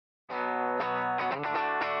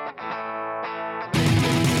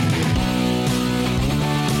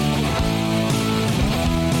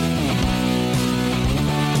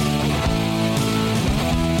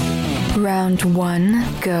Round one,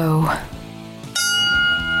 go.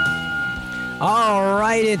 All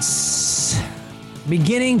right, it's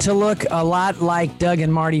beginning to look a lot like Doug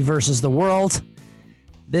and Marty versus the world.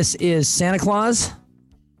 This is Santa Claus.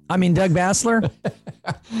 Doug Bassler.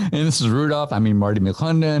 And this is Rudolph. Marty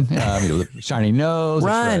McClendon. Shiny nose.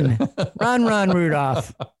 Run, run,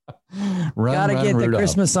 Rudolph. Gotta get Rudolph. the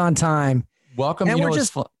Christmas on time. Welcome. And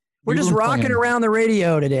we're just rocking around the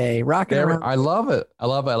radio today. Around. I love it.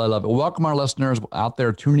 Welcome our listeners out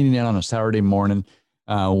there tuning in on a Saturday morning.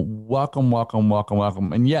 Welcome.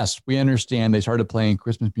 And yes, we understand they started playing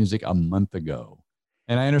Christmas music a month ago.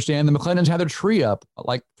 And I understand the McClendons had their tree up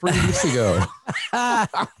like 3 weeks ago.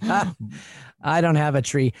 I don't have a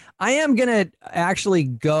tree. I am going to actually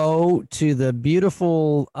go to the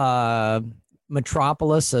beautiful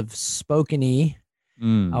metropolis of Spokane,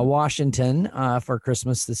 Washington, for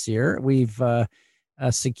Christmas this year. We've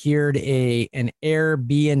secured an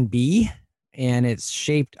Airbnb, and it's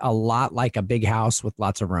shaped a lot like a big house with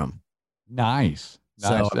lots of room. Nice.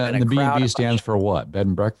 So, and the B&B stands for what? Bed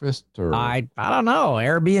and breakfast? Or I don't know.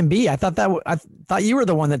 Airbnb. I thought you were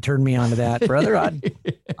the one that turned me on to that, brother. I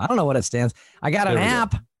don't know what it stands. I got an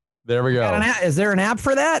app. There we go. Is there an app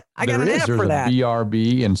for that? I got an app for that.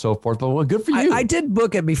 BRB and so forth. But well, good for you. I did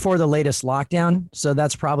book it before the latest lockdown, so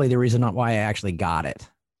that's probably the reason why I actually got it,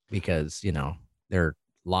 because they're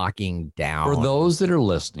locking down. For those that are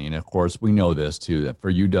listening, of course, we know this too, that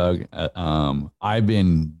for you, Doug, I've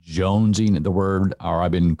been jonesing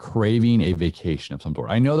I've been craving a vacation of some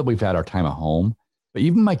sort. I know that we've had our time at home, but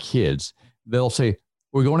even my kids, they'll say,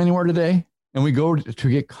 we're going anywhere today? And we go to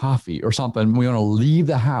get coffee or something. We want to leave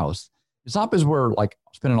the house. It's not because we're like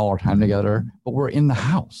spending all our time together, but we're in the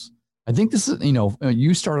house. I think this is,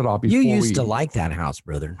 you started off before. You used to like that house,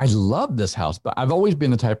 brother. I love this house, but I've always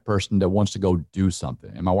been the type of person that wants to go do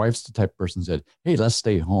something. And my wife's the type of person that said, hey, let's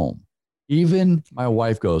stay home. Even my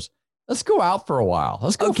wife goes, let's go out for a while.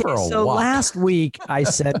 Let's go for a walk. So last week I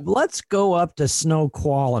said, let's go up to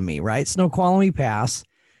Snoqualmie, right? Snoqualmie Pass.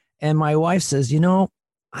 And my wife says,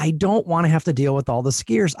 I don't want to have to deal with all the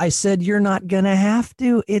skiers. I said, you're not going to have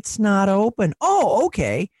to. It's not open. Oh,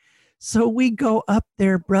 okay. So we go up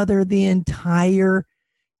there, brother. The entire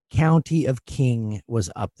county of King was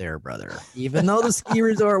up there, brother. Even though the ski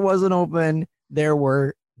resort wasn't open, there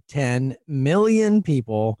were 10 million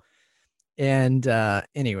people. And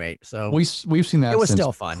anyway, so we've seen that. It was since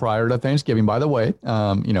still fun prior to Thanksgiving. By the way,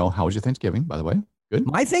 how was your Thanksgiving? By the way, good.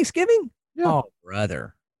 My Thanksgiving? Yeah. Oh,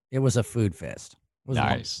 brother, it was a food fest. It was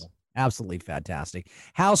nice. Wonderful. Absolutely fantastic.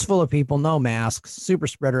 House full of people, no masks, super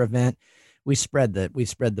spreader event. We spread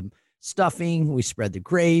the stuffing, we spread the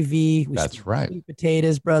gravy. That's right. Sweet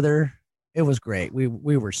potatoes, brother. It was great. We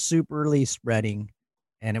were superly spreading,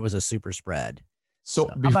 and it was a super spread. So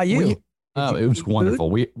how about you? It was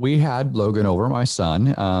wonderful. We had Logan over, my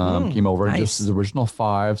son, came over, nice. Just the original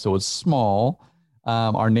 5. So it's small.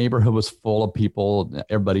 Our neighborhood was full of people.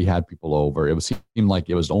 Everybody had people over. It seemed like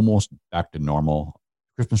it was almost back to normal.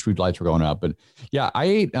 Christmas tree lights were going up. But yeah, I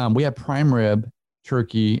ate, we had prime rib,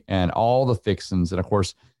 turkey, and all the fixins. And of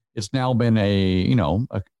course, it's now been 2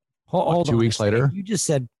 weeks later. You just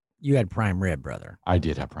said you had prime rib, brother. I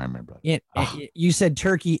did have prime rib, brother. You said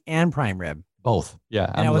turkey and prime rib. Both.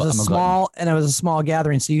 Yeah. And it was a small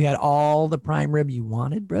gathering. So you had all the prime rib you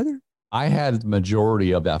wanted, brother? I had the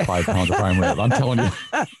majority of that 5 pounds of prime rib. I'm telling you.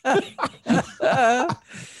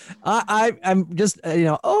 I'm just,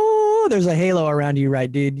 there's a halo around you,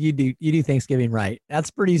 right, dude? You do Thanksgiving right.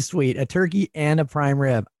 That's pretty sweet. A turkey and a prime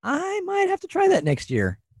rib. I might have to try that next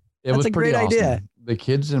year. That's a great idea. The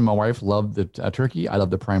kids and my wife love the turkey. I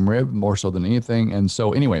love the prime rib more so than anything. And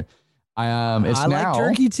so anyway, I like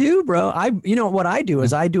turkey too, bro. What I do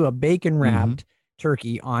is I do a bacon wrapped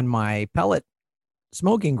turkey on my pellet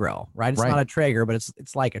smoking grill, right? It's not a Traeger, but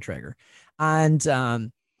it's like a Traeger. And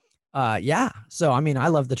yeah. So I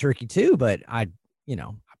love the turkey too, but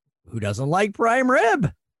who doesn't like prime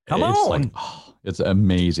rib? Come on. It's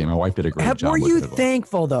amazing. My wife did a great job. Were you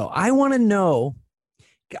thankful though? I want to know.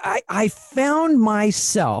 I found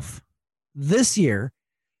myself this year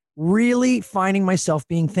really finding myself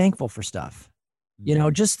being thankful for stuff.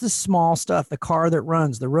 Just the small stuff, the car that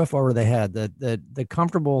runs, the roof over the head, the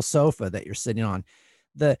comfortable sofa that you're sitting on,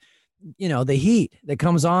 the heat that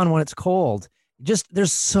comes on when it's cold. Just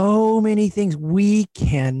there's so many things we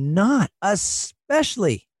cannot,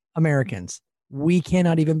 especially Americans, we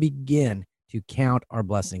cannot even begin to count our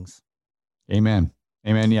blessings. Amen.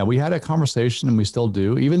 Yeah, we had a conversation and we still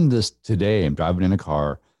do. Even today, I'm driving in a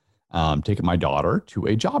car, taking my daughter to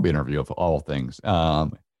a job interview of all things.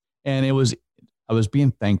 And I was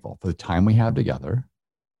being thankful for the time we have together,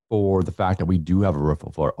 for the fact that we do have a roof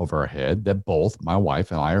over our head, that both my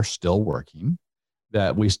wife and I are still working,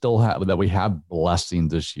 that we have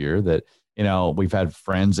blessings this year, that, we've had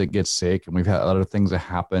friends that get sick and we've had other things that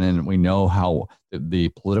happen, and we know how the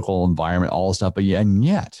political environment, all this stuff, and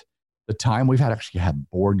yet the time we've actually had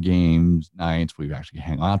board games nights, we've actually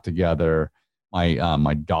hang out together.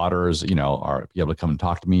 My daughters, are be able to come and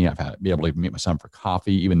talk to me. Be able to meet my son for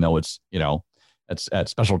coffee, even though it's, it's at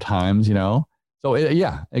special times, So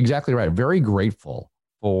yeah, exactly right. Very grateful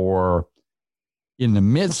for, in the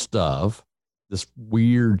midst of this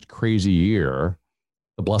weird, crazy year,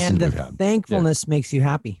 the blessings and we've the had. thankfulness makes you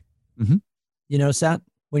happy. Mm-hmm. You notice that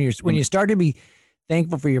when you start to be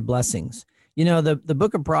thankful for your blessings, the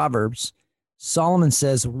book of Proverbs, Solomon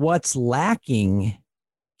says, what's lacking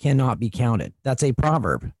cannot be counted. That's a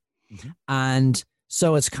proverb. Mm-hmm. And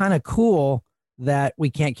so it's kind of cool that we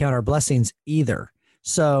can't count our blessings either.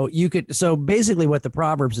 So basically what the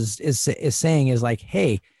Proverbs is saying is like,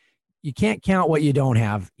 hey, you can't count what you don't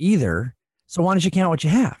have either. So why don't you count what you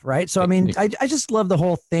have? Right. So, I mean, I just love the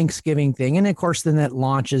whole Thanksgiving thing. And of course, then that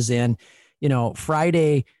launches in,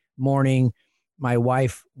 Friday morning, my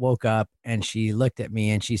wife woke up and she looked at me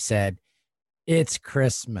and she said, "It's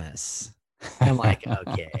Christmas." I'm like,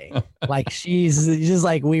 okay, like she's just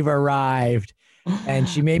like, we've arrived. And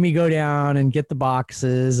she made me go down and get the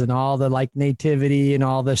boxes and all the like nativity and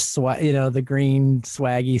all the the green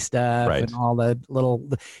swaggy stuff, right, and all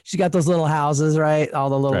the she got those little houses, right? All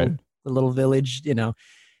the little village,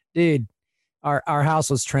 dude, our house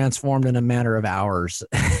was transformed in a matter of hours.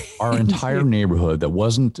 Our entire neighborhood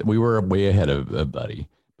we were way ahead of Buddy.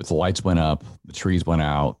 But the lights went up, the trees went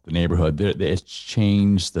out, the neighborhood, it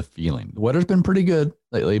changed the feeling. The weather's been pretty good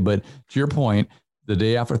lately, but to your point, the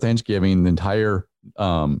day after Thanksgiving, the entire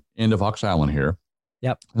end of Fox Island here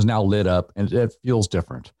is now lit up, and it feels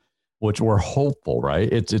different, which we're hopeful,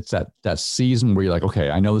 right? It's that season where you're like, okay,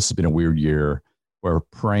 I know this has been a weird year. We're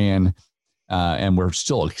praying, and we're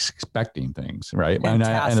still expecting things, right? And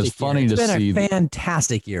it's funny to see. It's been a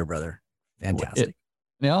fantastic year, brother. Fantastic.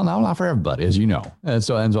 No, not for everybody, as you know. And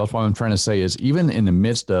so that's what I'm trying to say is, even in the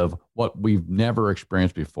midst of what we've never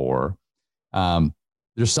experienced before,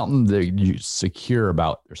 there's something that you secure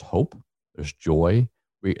about. There's hope. There's joy.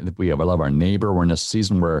 I love our neighbor. We're in a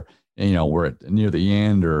season where, we're near the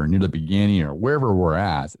end or near the beginning or wherever we're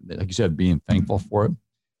at. Like you said, being thankful for it.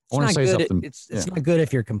 I want to say something. It's not good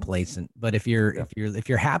if you're complacent, but if you're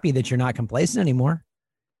happy that you're not complacent anymore,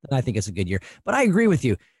 then I think it's a good year. But I agree with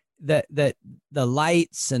you. The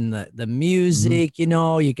lights and the music,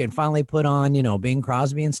 mm-hmm. You can finally put on, Bing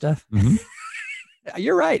Crosby and stuff. Mm-hmm.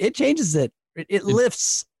 You're right. It changes it. It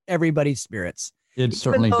lifts everybody's spirits. It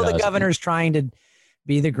certainly does. The governor's trying to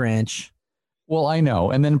be the Grinch. Well, I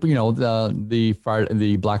know. And then,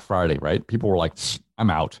 the Black Friday, right? People were like,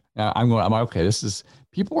 I'm out. I'm okay.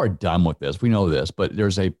 People are done with this. We know this, but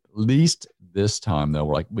there's at least this time though,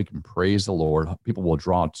 we're like, we can praise the Lord. People will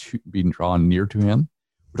be drawn near to him.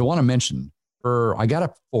 But I want to mention, I got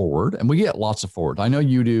a forward, and we get lots of forwards. I know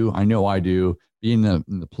you do. I know I do. Being in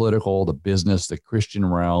the political, the business, the Christian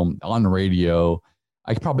realm, on the radio,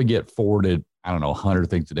 I could probably get forwarded, 100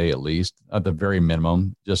 things a day at least, at the very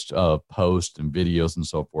minimum, just posts and videos and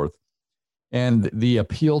so forth. And the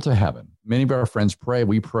appeal to heaven. Many of our friends pray.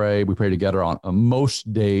 We pray together on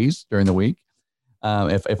most days during the week,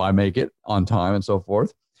 if I make it on time and so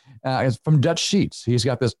forth. It's from Dutch Sheets. He's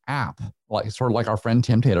got this app, sort of like our friend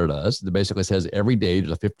Tim Taylor does, that basically says every day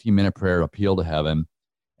there's a 15-minute prayer appeal to heaven.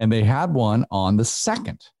 And they had one on the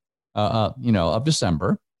 2nd, of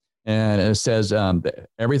December. And it says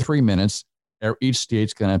every 3 minutes, each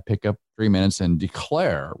state's going to pick up 3 minutes and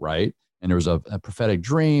declare, right? And there was a prophetic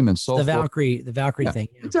dream and so forth. The Valkyrie thing.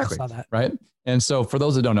 Yeah, exactly. I saw that. Right. And so for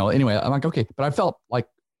those that don't know, anyway, I'm like, okay, but I felt like,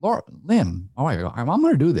 Lynn, all right, I'm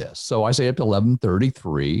going to do this. So I say up to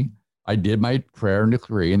 11:33, I did my prayer and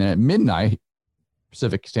decree. And then at midnight,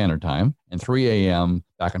 Pacific Standard Time, and 3 a.m.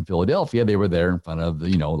 back in Philadelphia, they were there in front of the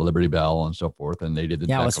Liberty Bell and so forth. And they did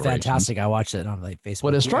the it was fantastic. I watched it on Facebook.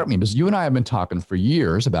 What it struck me was you and I have been talking for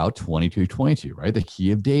years about 2222, right? The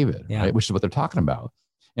key of David, right? Which is what they're talking about.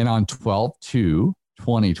 And on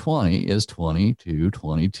 12/2/2020 is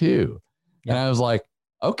 2222. And I was like,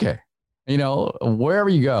 okay. Wherever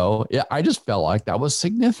you go, I just felt like that was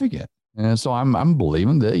significant. And so I'm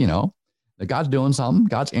believing that, that God's doing something,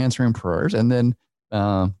 God's answering prayers. And then,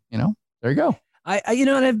 there you go.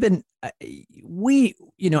 And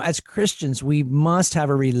as Christians, we must have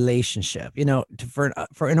a relationship, in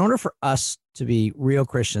order for us to be real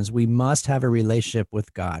Christians, we must have a relationship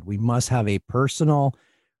with God. We must have a personal,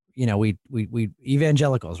 we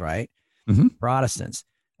evangelicals, right? Mm-hmm. Protestants.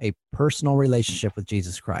 a personal relationship with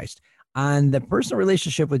Jesus Christ. And the personal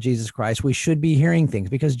relationship with Jesus Christ, we should be hearing things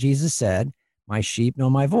because Jesus said, my sheep know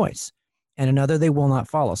my voice and another they will not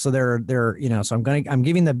follow. So so I'm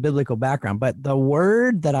giving the biblical background, but the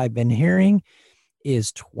word that I've been hearing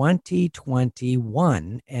is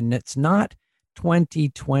 2021, and it's not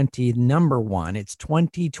 2020 number one. It's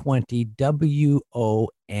 2020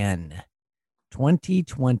 WON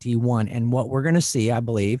 2021. And what we're going to see, I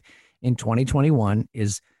believe, in 2021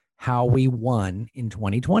 is how we won in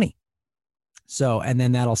 2020. So, and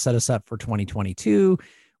then that'll set us up for 2022,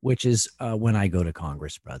 which is when I go to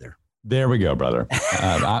Congress, brother. There we go, brother.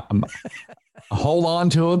 Hold on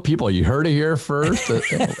to it, people. You heard it here first.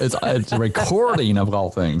 It's a recording of all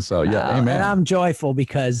things. So yeah, amen. And I'm joyful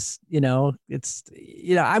because,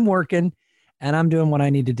 I'm working and I'm doing what I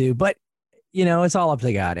need to do, but it's all up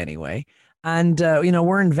to God anyway. And,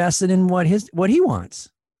 we're invested in what he wants.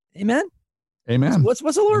 Amen. Amen. What's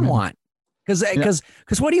the Lord want? Because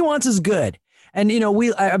what he wants is good. And,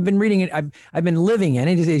 I've been reading it. I've been living in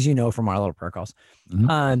it, as you know, from our little prayer calls.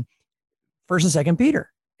 Mm-hmm. 1st and 2nd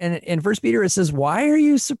Peter. And in 1 Peter, it says, why are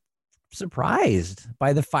you surprised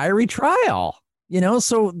by the fiery trial?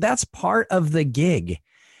 So that's part of the gig.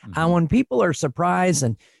 Mm-hmm. And when people are surprised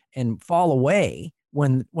and fall away,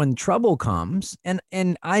 when trouble comes, and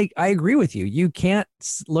I agree with you, you can't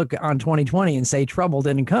look on 2020 and say trouble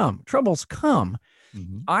didn't come. Trouble's come.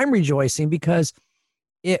 Mm-hmm. I'm rejoicing because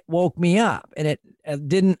it woke me up and it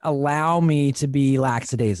didn't allow me to be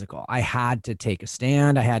lackadaisical. I had to take a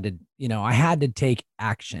stand. I had to take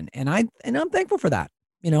action, and I'm thankful for that.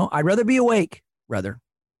 I'd rather be awake, brother.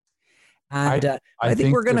 And I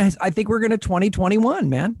think we're gonna 2021,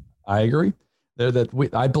 man. I agree.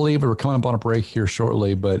 I believe we're coming up on a break here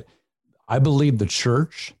shortly, but I believe the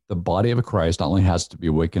church, the body of Christ, not only has to be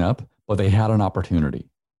waking up, but they had an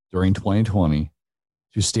opportunity during 2020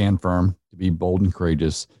 to stand firm, to be bold and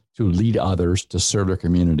courageous, to lead others, to serve their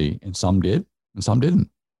community. And some did, and some didn't.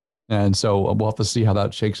 And so we'll have to see how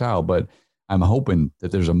that shakes out. But I'm hoping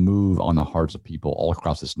that there's a move on the hearts of people all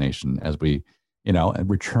across this nation as we,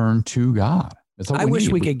 return to God. I wish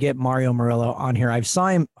we could get Mario Murillo on here. I've saw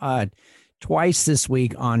him twice this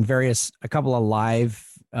week on a couple of live,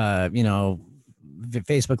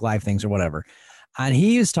 Facebook live things or whatever. And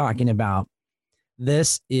he was talking about,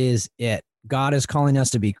 this is it. God is calling us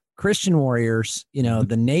to be Christian warriors.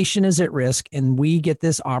 The nation is at risk and we get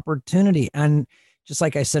this opportunity. And just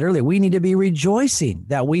like I said earlier, we need to be rejoicing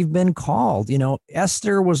that we've been called.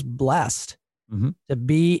 Esther was blessed to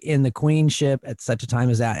be in the queenship at such a time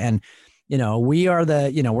as that. And, we are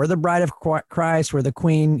we're the bride of Christ. We're the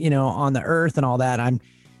queen, on the earth and all that. I'm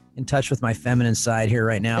in touch with my feminine side here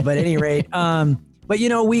right now, but at any rate,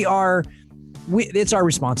 it's our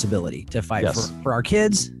responsibility to fight for our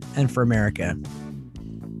kids and for America.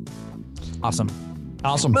 Awesome.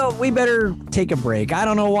 Well, we better take a break. I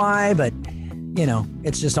don't know why, but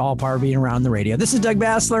it's just all part of being around the radio. This is Doug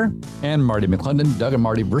Bassler and Marty McClendon. Doug and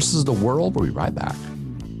Marty versus the world. We'll be right back.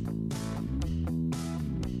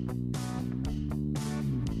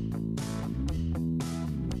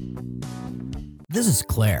 This is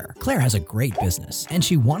Claire. Claire has a great business, and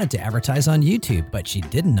she wanted to advertise on YouTube, but she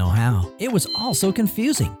didn't know how. It was all so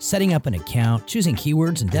confusing, setting up an account, choosing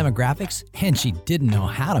keywords and demographics, and she didn't know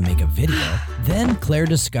how to make a video. Then Claire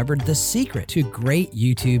discovered the secret to great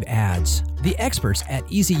YouTube ads. The experts at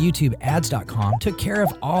EasyYouTubeAds.com took care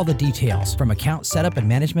of all the details, from account setup and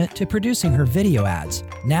management to producing her video ads.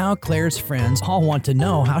 Now Claire's friends all want to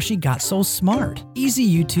know how she got so smart.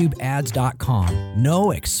 EasyYouTubeAds.com.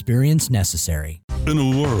 No experience necessary. In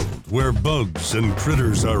a world where bugs and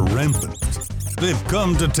critters are rampant, they've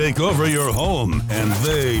come to take over your home, and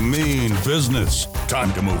they mean business.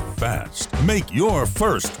 Time to move fast. Make your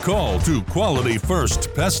first call to Quality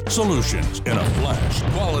First Pest Solutions in a flash.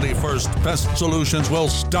 Quality First Pest Solutions will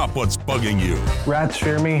stop what's bugging you. Rats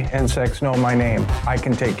fear me, insects know my name. I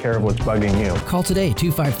can take care of what's bugging you. Call today,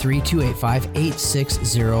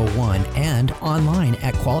 253-285-8601, and online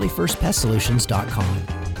at qualityfirstpestsolutions.com.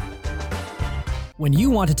 When you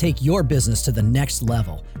want to take your business to the next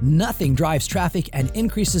level, nothing drives traffic and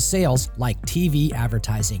increases sales like TV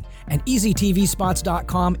advertising. And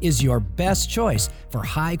EasyTVSpots.com is your best choice for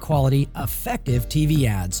high-quality, effective TV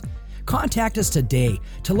ads. Contact us today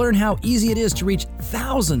to learn how easy it is to reach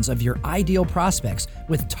thousands of your ideal prospects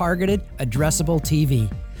with targeted, addressable TV.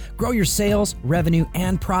 Grow your sales, revenue,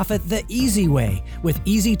 and profit the easy way with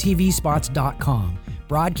EasyTVSpots.com.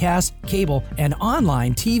 Broadcast, cable, and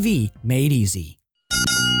online TV made easy.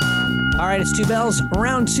 All right, it's 2 bells.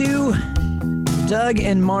 Round 2. Doug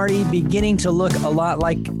and Marty beginning to look a lot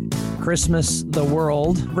like Christmas, the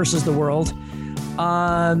world versus the world.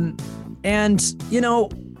 And, you know,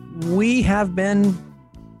 we have been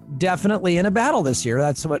definitely in a battle this year.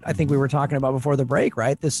 That's what I think we were talking about before the break,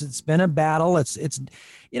 right? It's been a battle. It's,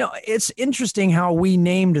 you know, it's interesting how we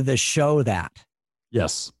named the show that.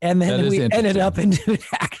 Yes. And then we ended up into an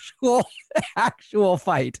actual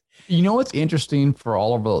fight. You know what's interesting for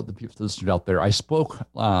all of the people listening out there? I spoke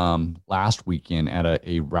last weekend at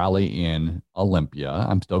a rally in Olympia.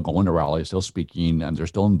 I'm still going to rally, still speaking, and they're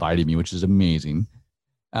still inviting me, which is amazing.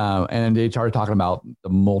 And they started talking about the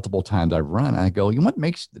multiple times I've run. I go, you know what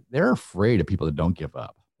makes, they're afraid of people that don't give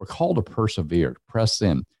up. We're called to persevere, press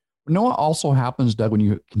in. But you know what also happens, Doug, when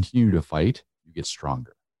you continue to fight, you get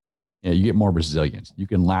stronger. You get more resilient. You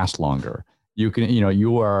can last longer. You can, you know,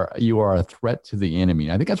 you are a threat to the enemy.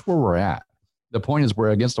 And I think that's where we're at. The point is we're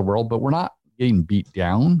against the world, but we're not getting beat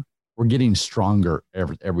down. We're getting stronger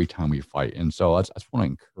every time we fight. And so I just want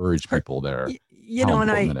to encourage people there. You know,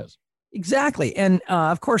 and exactly. And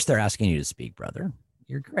of course they're asking you to speak, brother.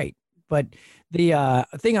 You're great. But the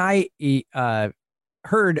thing I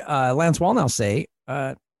heard Lance Wallnau say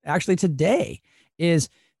actually today is,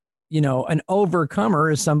 you know, an overcomer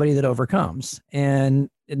is somebody that overcomes, and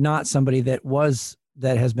not somebody that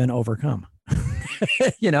has been overcome.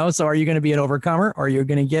 You know, so are you going to be an overcomer, or are you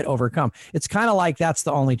going to get overcome? It's kind of like that's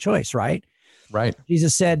the only choice, right? Right.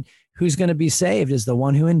 Jesus said, who's going to be saved is the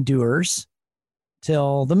one who endures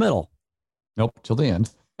till the middle. Nope, till the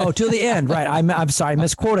end. Oh, till the end. Right. I'm sorry, I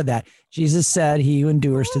misquoted that. Jesus said, he who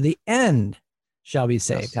endures to the end shall be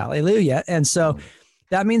saved. Yes. Hallelujah. And so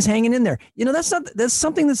that means hanging in there. You know, that's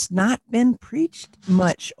something that's not been preached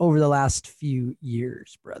much over the last few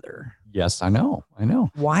years, brother. Yes, I know.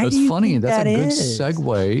 Why? It's funny. That's a good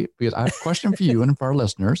segue, because I have a question for you and for our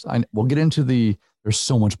listeners. We'll get into there's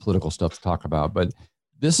so much political stuff to talk about, but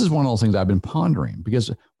this is one of those things I've been pondering,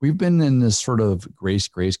 because we've been in this sort of grace.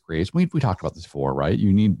 We talked about this before, right?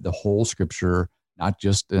 You need the whole scripture, not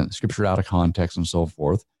just scripture out of context and so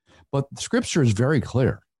forth. But the scripture is very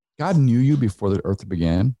clear. God knew you before the earth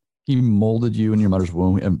began. He molded you in your mother's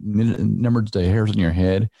womb and numbered the hairs on your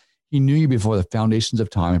head. He knew you before the foundations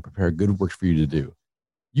of time and prepared good works for you to do.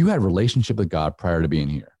 You had a relationship with God prior to being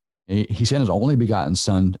here. He sent his only begotten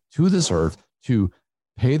son to this earth to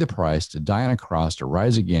pay the price, to die on a cross, to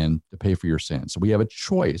rise again, to pay for your sins. So we have a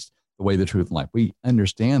choice, the way, the truth, and life. We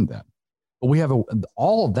understand that. But we have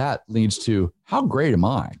all of that leads to, how great am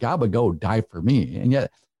I? God would go die for me. And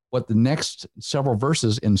yet, what the next several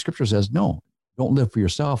verses in scripture says, no, don't live for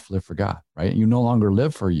yourself, live for God, right? You no longer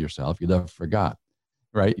live for yourself, you live for God,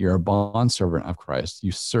 right? You're a bondservant of Christ,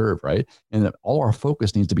 you serve, right? And that all our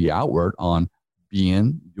focus needs to be outward on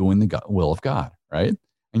doing the will of God, right?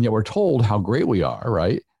 And yet we're told how great we are,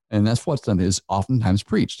 right? And that's what's done is oftentimes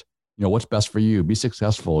preached. You know, what's best for you? Be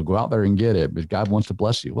successful, go out there and get it. But God wants to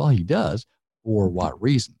bless you. Well, he does. For what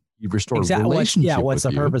reason? You've restored relationship. What's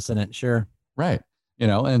the purpose in it? Sure. Right. You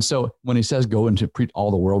know, and so when he says go into preach all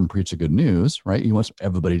the world and preach the good news, right? He wants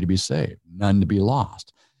everybody to be saved, none to be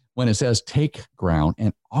lost. When it says take ground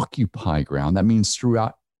and occupy ground, that means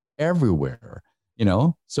throughout everywhere, you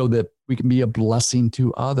know, so that we can be a blessing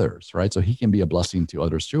to others, right? So he can be a blessing to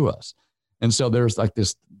others through us. And so there's like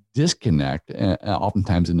this disconnect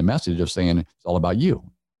oftentimes in the message of saying it's all about you.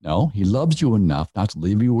 No, he loves you enough not to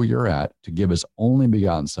leave you where you're at, to give his only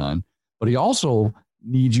begotten son, but he also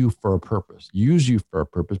needs you for a purpose, use you for a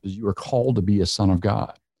purpose, because you are called to be a son of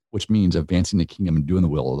God, which means advancing the kingdom and doing the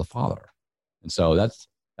will of the Father. And so that's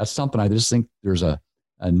something I just think there's a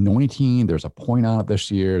anointing, there's a point on it this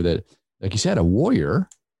year that, like you said, a warrior,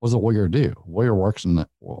 what does a warrior do? A warrior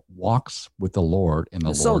walks with the Lord in the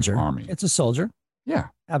Lord's army. It's a soldier. Yeah,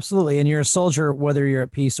 absolutely. And you're a soldier, whether you're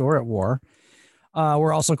at peace or at war.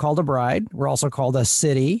 We're also called a bride. We're also called a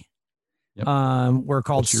city. Yep. We're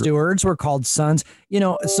called stewards. We're called sons. You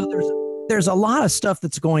know, so there's a lot of stuff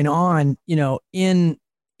that's going on, you know, in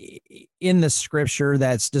the scripture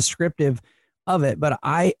that's descriptive of it. But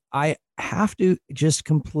I have to just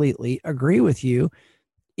completely agree with you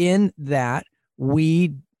in that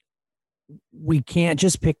we can't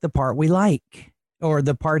just pick the part we like or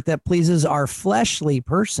the part that pleases our fleshly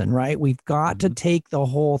person, right? We've got to take the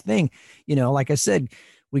whole thing. You know, like I said,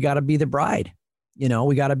 we got to be the bride. You know,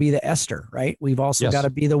 we got to be the Esther, right? We've also got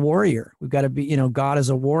to be the warrior. We've got to be, you know, God is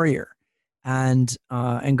a warrior, and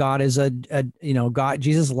God is God,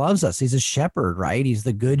 Jesus loves us. He's a shepherd, right? He's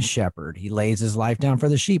the good shepherd. He lays his life down for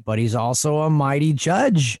the sheep, but he's also a mighty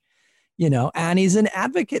judge, you know, and he's an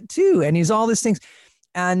advocate too. And he's all these things.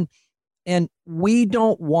 And we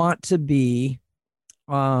don't want to be,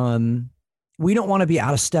 out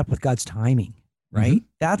of step with God's timing, right? Mm-hmm.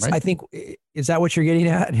 That's, right. I think, is that what you're getting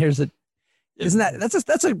at? Isn't that's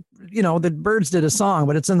a the Birds did a song,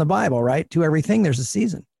 but it's in the Bible, right? To everything there's a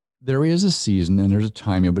season. There is a season and there's a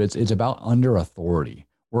timing, but it's about under authority.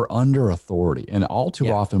 We're under authority. And all too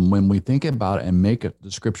often when we think about it and make it,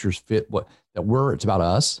 the scriptures fit it's about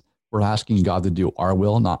us. We're asking God to do our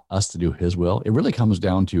will, not us to do his will. It really comes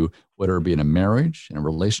down to whether it be in a marriage, in a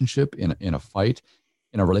relationship, in a fight,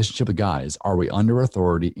 in a relationship with God, are we under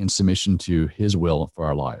authority in submission to his will for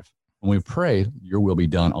our life? When we pray, your will be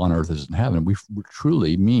done on earth as in heaven, we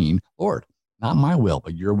truly mean, Lord, not my will,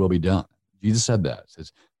 but your will be done. Jesus said that. It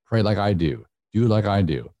says, pray like I do like I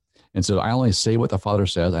do. And so I only say what the Father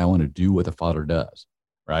says. I want to do what the Father does.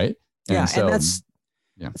 Right. And that's,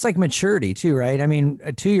 it's like maturity too, right? I mean,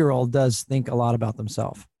 a 2-year-old does think a lot about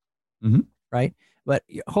themselves. Mm-hmm. Right. But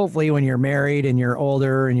hopefully when you're married and you're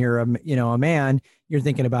older and you're a man, you're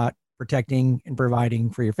thinking about protecting and providing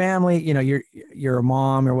for your family. You're a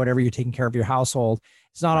mom or whatever, you're taking care of your household.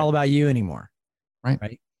 It's not all about you anymore.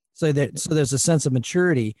 Right. So there's a sense of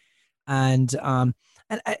maturity. And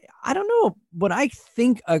I don't know, but I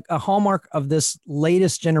think a hallmark of this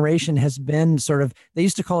latest generation has been sort of, they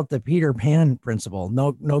used to call it the Peter Pan principle.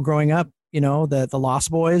 No growing up, the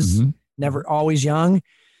Lost Boys, Mm-hmm. never, always young.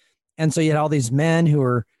 And so you had all these men who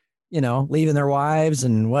were, leaving their wives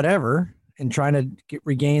and whatever, and trying to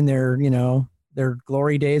regain their, their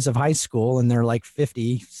glory days of high school. And they're like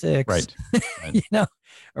 56, right.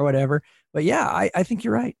 or whatever. But yeah, I think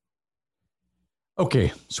you're right.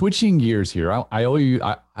 Okay, switching gears here.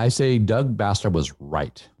 I say Doug Batchelor was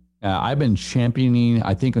right. I've been championing,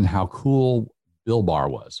 I think, on how cool Bill Barr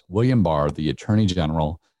was. William Barr, the Attorney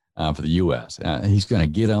General for the U.S. He's going to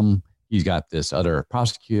get him. He's got this other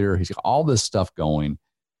prosecutor. He's got all this stuff going.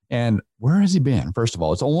 And where has he been? First of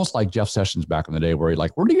all, it's almost like Jeff Sessions back in the day where he's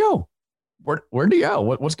like, where'd he go? Where'd he go?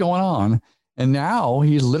 What's going on? And now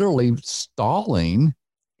he's literally stalling,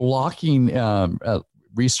 blocking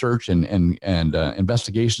research and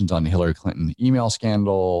investigations on the Hillary Clinton email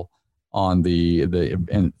scandal, on the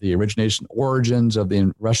origins of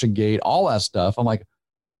the Russiagate, all that stuff. I'm like,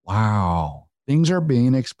 wow, things are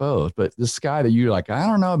being exposed. But this guy that you're like, I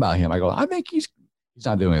don't know about him. I go, I think he's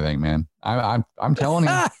not doing anything, man. I'm telling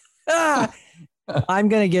you. I'm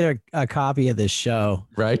going to get a copy of this show.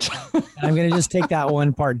 Right. I'm going to just take that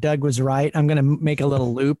one part. Doug was right. I'm going to make a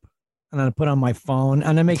little loop. I'm going to put on my phone.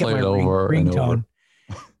 I'm going to make Play it my ringtone.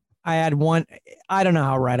 I had one. I don't know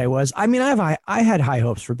how right I was. I mean, I had high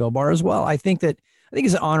hopes for Bill Barr as well. I think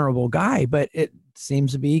he's an honorable guy, but it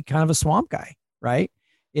seems to be kind of a swamp guy, right?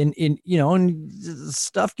 And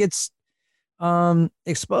stuff gets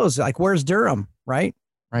exposed. Like, where's Durham, right?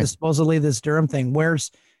 Right. Supposedly this Durham thing.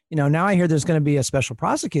 Where's, now I hear there's going to be a special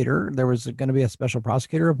prosecutor. There was going to be a special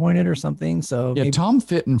prosecutor appointed or something. So yeah, Tom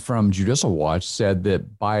Fitton from Judicial Watch said that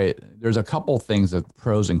there's a couple things that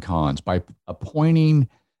pros and cons by appointing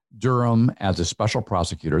Durham as a special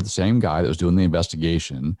prosecutor, the same guy that was doing the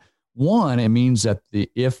investigation. One, it means that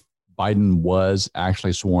if Biden was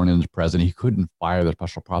actually sworn in as president, he couldn't fire the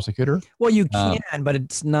special prosecutor. Well, you can, but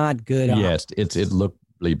it's not good. Yes, it looked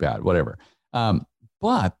really bad, whatever.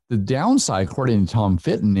 But the downside, according to Tom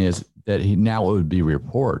Fitton, is that it would be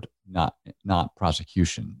report, not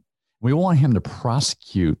prosecution. We want him to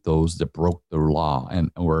prosecute those that broke the law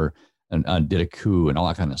and did a coup and all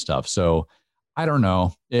that kind of stuff. So I don't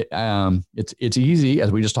know. It's easy,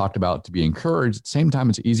 as we just talked about, to be encouraged. At the same time,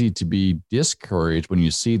 it's easy to be discouraged when you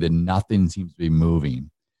see that nothing seems to be moving.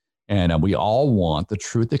 And we all want the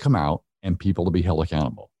truth to come out and people to be held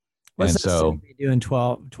accountable. What's that doing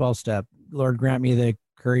 12 step? Lord, grant me the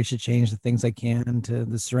courage to change the things I can, to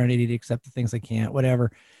the serenity to accept the things I can't, whatever.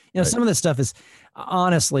 Right. Some of this stuff is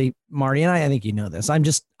honestly, Marty, and I think you know this. I'm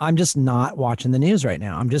just not watching the news right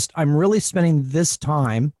now. I'm really spending this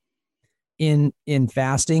time in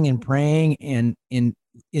fasting and praying and in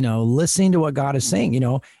listening to what God is saying.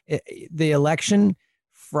 The election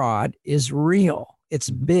fraud is real. It's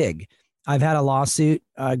big. I've had a lawsuit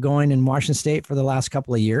going in Washington State for the last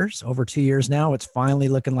couple of years, over 2 years now. It's finally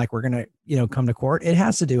looking like we're going to, come to court. It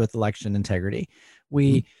has to do with election integrity.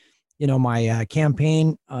 We, my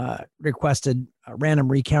campaign requested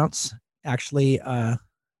random recounts. Actually,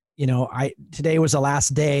 today was the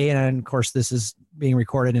last day, and of course this is being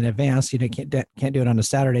recorded in advance. Can't do it on a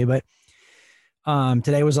Saturday, but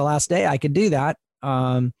today was the last day I could do that.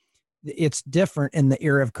 It's different in the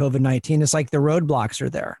era of COVID-19. It's like the roadblocks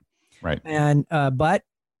are there. Right. And, but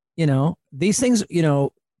these things, the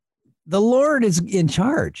Lord is in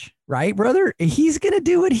charge, right, brother? He's going to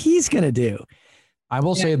do what he's going to do. I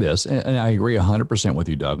will say this, and I agree 100% with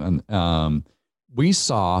you, Doug. And we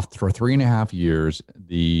saw for 3.5 years,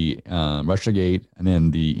 the Russiagate and then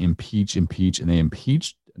the impeach, and they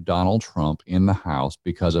impeached Donald Trump in the House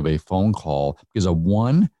because of a phone call, because of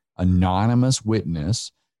one anonymous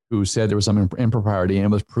witness who said there was some impropriety and it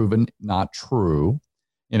was proven not true.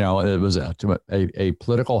 You know, it was a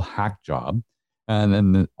political hack job. And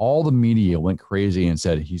then all the media went crazy and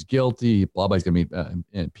said he's guilty, blah, blah, he's going to be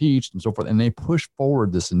impeached and so forth. And they pushed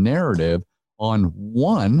forward this narrative on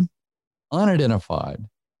one unidentified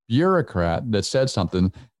bureaucrat that said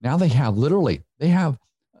something. Now they have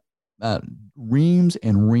reams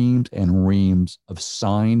and reams and reams of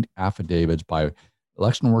signed affidavits by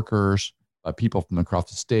election workers, by people from across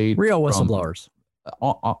the state. Real whistleblowers.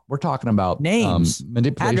 We're talking about names,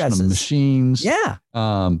 manipulation addresses. of machines. Yeah.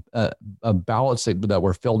 Ballots that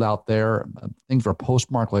were filled out there. Things were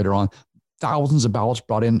postmarked later on. Thousands of ballots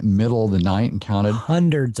brought in middle of the night and counted.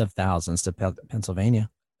 Hundreds of thousands to Pennsylvania.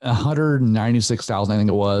 196,000, I think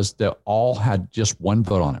it was, that all had just one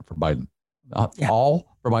vote on it for Biden.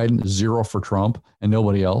 All for Biden, 0 for Trump, and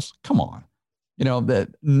nobody else. Come on. You know, the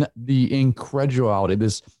incredulity,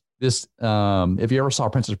 this if you ever saw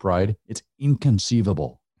Princess Bride, it's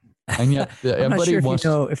inconceivable. And yet everybody wants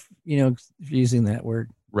if you're using that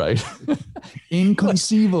word. Right.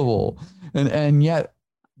 Inconceivable. And yet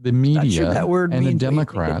the media and the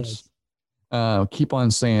Democrats keep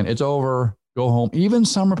on saying it's over, go home. Even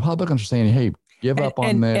some Republicans are saying, hey, give up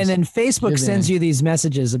on this. And then Facebook sends you these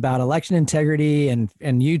messages about election integrity and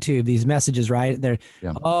YouTube, these messages, right? They're,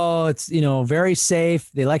 it's, very safe.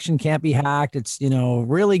 The election can't be hacked. It's,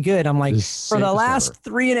 really good. I'm like, for the last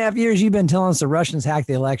 3.5 years, you've been telling us the Russians hacked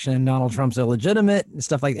the election and Donald Trump's illegitimate and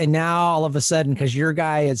stuff like that. And now all of a sudden, because your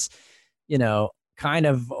guy is, kind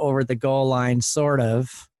of over the goal line, sort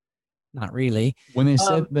of. Not really. When they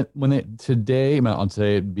said that, today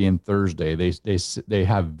being Thursday, they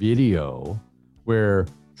have video where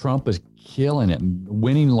Trump is killing it,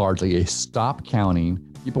 winning largely. They stopped counting.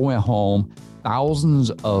 People went home. Thousands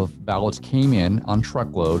of ballots came in on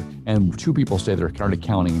truckload, and 2 people stayed there, started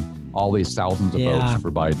counting all these thousands of votes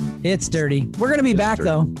for Biden. It's dirty. We're going to be back,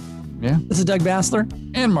 though. Yeah. This is Doug Bassler.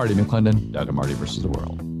 And Marty McClendon. Doug and Marty versus the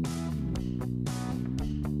world.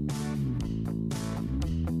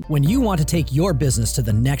 When you want to take your business to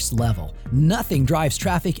the next level, nothing drives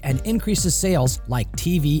traffic and increases sales like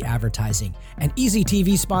TV advertising. And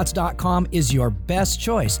EasyTVSpots.com is your best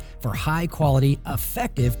choice for high-quality,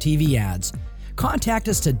 effective TV ads. Contact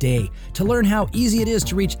us today to learn how easy it is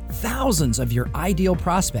to reach thousands of your ideal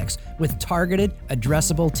prospects with targeted,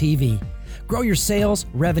 addressable TV. Grow your sales,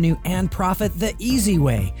 revenue, and profit the easy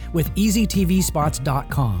way with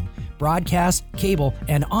EasyTVSpots.com. Broadcast, cable,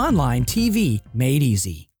 and online TV made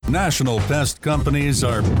easy. National pest companies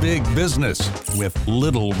are big business with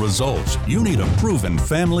little results. You need a proven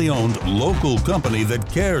family-owned local company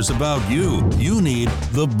that cares about you. You need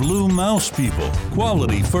the Blue Mouse people.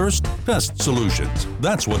 Quality First Pest Solutions.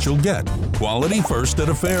 That's what you'll get. Quality first at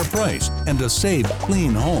a fair price and a safe,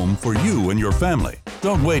 clean home for you and your family.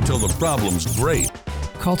 Don't wait till the problem's great.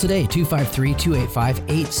 Call today,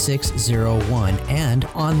 253-285-8601 and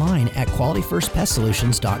online at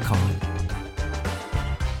qualityfirstpestsolutions.com.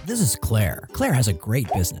 This is Claire. Claire has a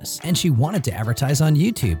great business, and she wanted to advertise on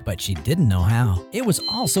YouTube, but she didn't know how. It was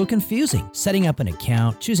all so confusing, setting up an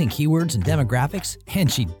account, choosing keywords and demographics,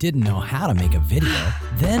 and she didn't know how to make a video.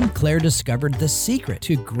 Then Claire discovered the secret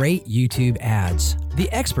to great YouTube ads.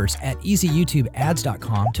 The experts at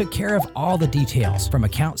EasyYouTubeAds.com took care of all the details, from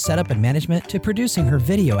account setup and management to producing her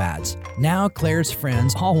video ads. Now Claire's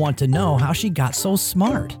friends all want to know how she got so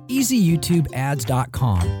smart.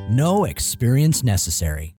 EasyYouTubeAds.com. No experience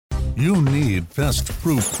necessary. You need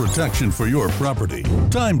pest-proof protection for your property.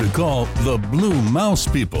 Time to call the Blue Mouse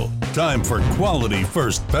people. Time for Quality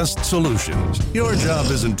First Pest Solutions. Your job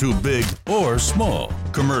isn't too big or small.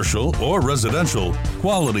 Commercial or residential,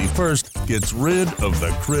 Quality First gets rid of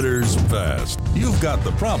the critters fast. You've got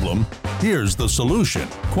the problem. Here's the solution.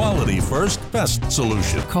 Quality First Pest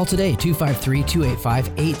Solution. Call today,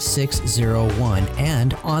 253-285-8601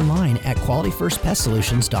 and online at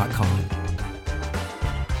qualityfirstpestsolutions.com.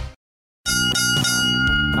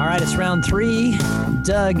 All right, it's round 3.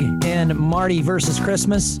 Doug and Marty versus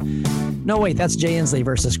Christmas. No, wait, that's Jay Inslee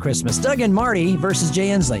versus Christmas. Doug and Marty versus Jay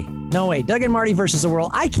Inslee. No, wait, Doug and Marty versus the world.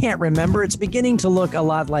 I can't remember. It's beginning to look a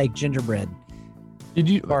lot like gingerbread. Did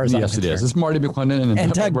you? Yes, it is. It's Marty McClendon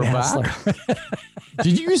and Doug we're Bassler. Back.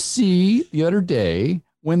 Did you see the other day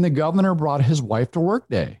when the governor brought his wife to work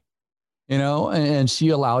day? And she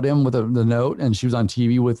allowed him with the note, and she was on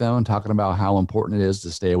TV with them and talking about how important it is to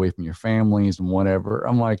stay away from your families and whatever.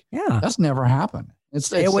 I'm like, yeah, that's never happened.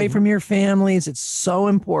 Stay away from your families. It's so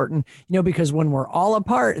important, because when we're all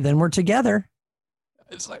apart, then we're together.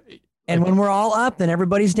 It's like, And when we're all up, then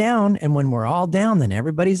everybody's down. And when we're all down, then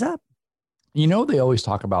everybody's up. You know, they always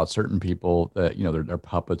talk about certain people that, you know, they're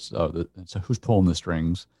puppets. So who's pulling the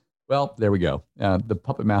strings? Well, there we go. The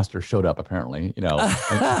puppet master showed up, apparently, you know.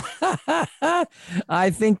 I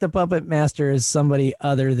think the puppet master is somebody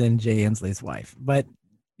other than Jay Inslee's wife. But,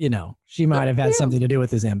 you know, she might have had something to do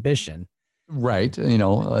with his ambition. Right. You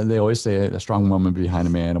know, they always say a strong woman behind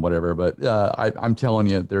a man or whatever. But I'm telling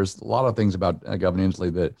you, there's a lot of things about Governor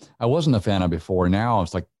Inslee that I wasn't a fan of before. Now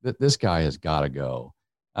it's like, this guy has got to go.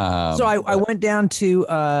 So I went down to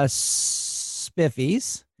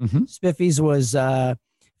Spiffy's. Mm-hmm. Spiffy's was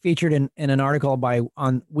featured in an article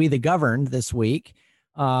on We the Governed this week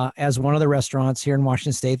as one of the restaurants here in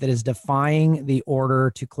Washington State that is defying the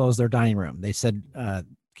order to close their dining room. They said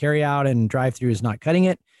carry out and drive through is not cutting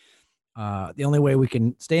it. The only way we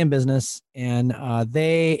can stay in business, and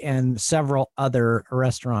they and several other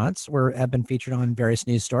restaurants have been featured on various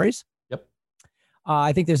news stories. Yep.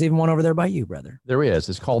 I think there's even one over there by you, brother. There is.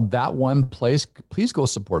 It's called That One Place. Please go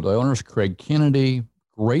support. The owner's Craig Kennedy.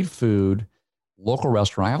 Great food, local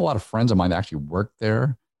restaurant. I have a lot of friends of mine that actually work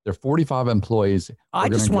there. They're 45 employees. I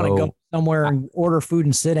just want to go somewhere and order food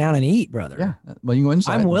and sit down and eat, brother. Yeah. Well, you can go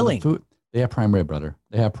inside. I'm willing. Food. They have prime rib, brother.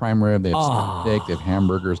 They have prime rib. They have steak. They have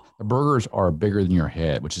hamburgers. The burgers are bigger than your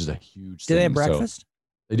head, which is a huge thing. Do they have breakfast? So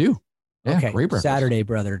they do. Yeah, okay. Great breakfast. Saturday,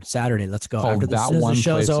 brother. Saturday. Let's go. After That one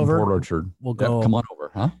show's over, Port Orchard. We'll go. Yep, come on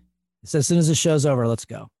over, huh? So as soon as the show's over, let's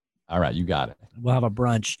go. All right, you got it. We'll have a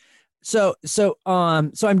brunch. So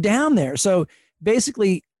I'm down there. So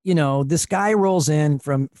basically, you know, this guy rolls in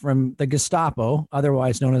from the Gestapo,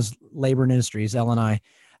 otherwise known as Labor and Industries, LNI.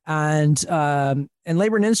 And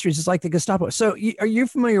Labor and Industries is like the Gestapo. So are you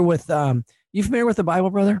familiar with the Bible,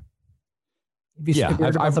 brother?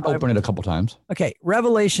 I've opened it a couple times. Okay.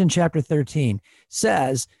 Revelation chapter 13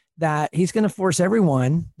 says that he's going to force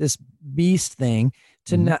everyone, this beast thing,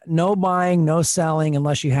 to no buying, no selling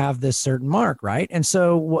unless you have this certain mark. Right. And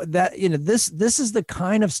so that, you know, this is the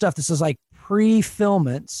kind of stuff, this is like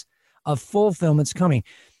pre-fulfillments of fulfillments coming.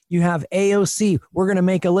 You have AOC. We're going to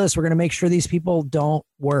make a list. We're going to make sure these people don't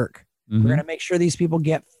work. We're going to make sure these people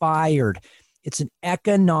get fired. This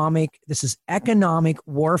is economic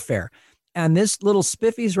warfare. And this little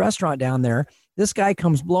Spiffy's restaurant down there, this guy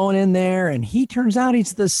comes blowing in there, and he turns out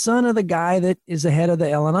he's the son of the guy that is the head of the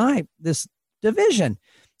LNI, this division.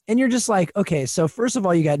 And you're just like, okay, so first of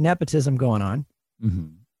all, you got nepotism going on.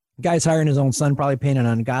 Guy's hiring his own son, probably paying an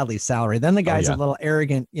ungodly salary. Then the guy's a little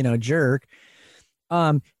arrogant, you know, jerk.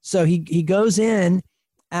 So he goes in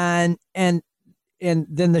and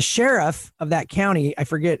then the sheriff of that county, I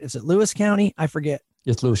forget, is it Lewis County? I forget.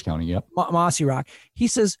 It's Lewis County. Yep. Mossy Rock. He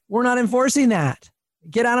says, we're not enforcing that.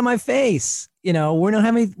 Get out of my face. You know, we don't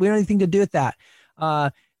have anything to do with that.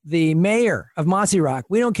 The mayor of Mossy Rock,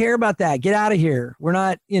 we don't care about that. Get out of here. We're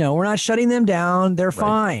not shutting them down. They're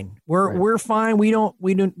fine. We're fine. We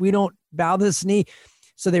don't bow this knee.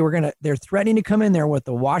 So they're threatening to come in there with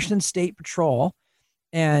the Washington State Patrol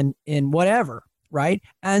and in whatever. Right.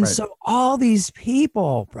 And so all these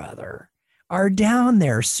people, brother, are down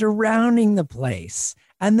there surrounding the place,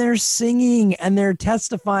 and they're singing and they're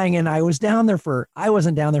testifying. And I wasn't down there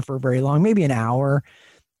for very long, maybe an hour.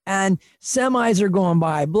 And semis are going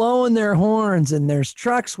by, blowing their horns, and there's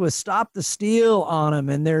trucks with Stop the Steal on them.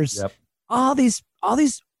 And there's all these,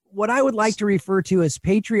 what I would like to refer to as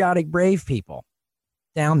patriotic, brave people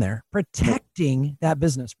down there protecting that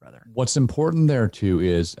business, brother. What's important there too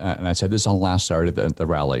is, and I said this on last Saturday at the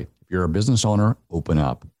rally, if you're a business owner, open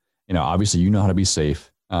up. You know, obviously you know how to be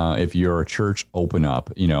safe. If you're a church, open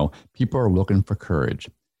up. You know, people are looking for courage.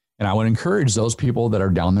 And I would encourage those people that are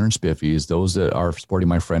down there in Spiffy's, those that are supporting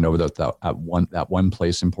my friend over that one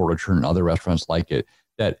place in Port Orchard and other restaurants like it,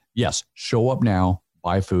 that yes, show up now,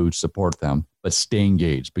 buy food, support them, but stay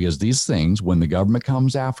engaged, because these things, when the government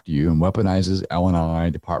comes after you and weaponizes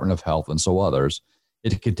LNI, Department of Health, and so others,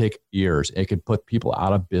 it could take years. It could put people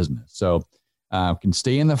out of business. So can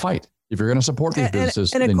stay in the fight. If you're going to support these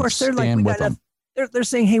businesses, and of course, they're like, with them. They're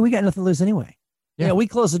saying, hey, we got nothing to lose anyway. Yeah. You know, we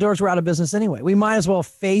close the doors, we're out of business anyway. We might as well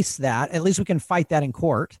face that. At least we can fight that in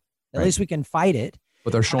court. At least we can fight it.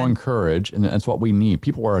 But they're showing courage, and that's what we need.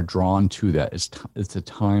 People are drawn to that. It's a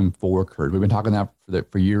time for courage. We've been talking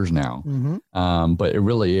that for years now, but it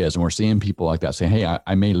really is. And we're seeing people like that saying, hey,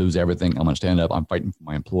 I may lose everything. I'm going to stand up. I'm fighting for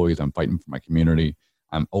my employees. I'm fighting for my community.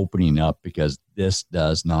 I'm opening up because this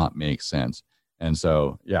does not make sense. And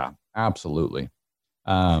so, yeah, absolutely.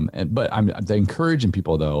 But I'm encouraging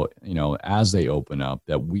people, though, you know, as they open up,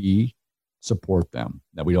 that we support them,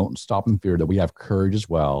 that we don't stop in fear, that we have courage as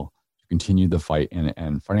well to continue the fight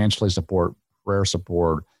and financially support, prayer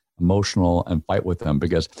support, emotional, and fight with them.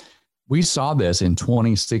 Because We saw this in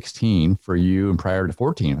 2016 for you and prior to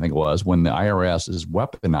 14, I think it was, when the IRS is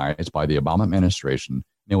weaponized by the Obama administration.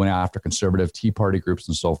 They went after conservative Tea Party groups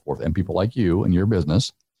and so forth, and people like you and your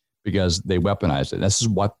business, because they weaponized it. This is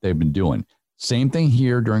what they've been doing. Same thing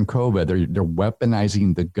here during COVID. They're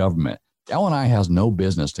weaponizing the government. L&I has no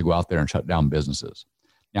business to go out there and shut down businesses.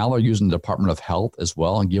 Now they're using the Department of Health as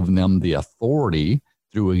well and giving them the authority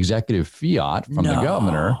through executive fiat from the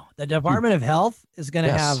governor. The Department of Health is going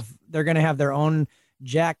to they're going to have their own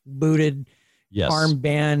jackbooted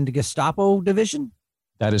armband Gestapo division.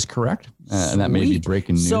 That is correct. And that may be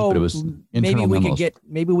breaking news, but it was internal memos.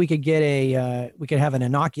 Maybe we could have an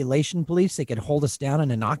inoculation police. They could hold us down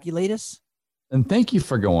and inoculate us. And thank you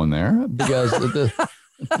for going there, because I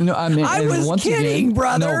was kidding,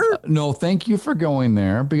 brother. No, thank you for going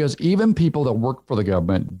there, because even people that work for the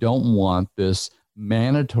government don't want this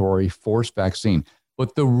mandatory forced vaccine.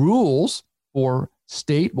 But the rules for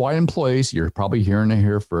statewide employees, you're probably hearing it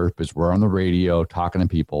here first because we're on the radio talking to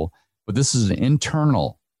people, but this is an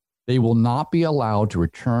internal. They will not be allowed to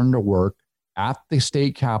return to work at the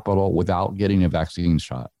state capitol without getting a vaccine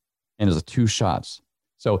shot. And it's 2 shots.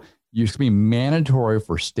 So it's going to be mandatory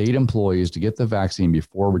for state employees to get the vaccine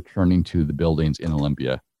before returning to the buildings in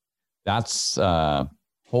Olympia. That's,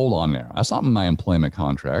 hold on there. That's not in my employment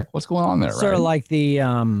contract. What's going on there? Sort of like the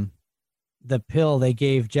pill they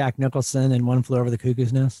gave Jack Nicholson in One Flew Over the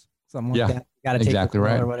Cuckoo's Nest. Something like that. Got to take exactly the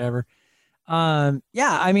pill right or whatever.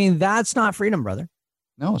 I mean, that's not freedom, brother.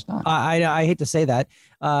 No, it's not. I hate to say that.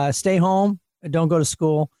 Stay home. Don't go to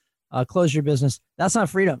school. Close your business. That's not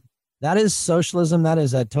freedom. That is socialism. That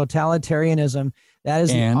is a totalitarianism. That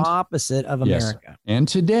is the opposite of America. Yes. And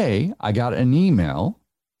today I got an email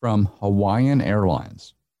from Hawaiian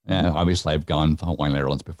Airlines. And obviously I've gone to Hawaiian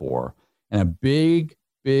Airlines before. And a big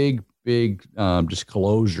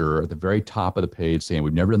disclosure at the very top of the page saying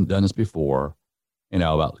we've never done this before,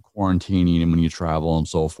 about quarantining and when you travel and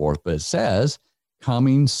so forth. But it says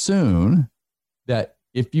coming soon that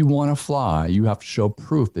if you want to fly, you have to show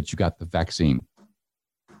proof that you got the vaccine.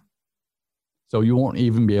 So you won't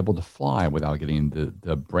even be able to fly without getting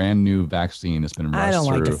the brand new vaccine that's been rushed I don't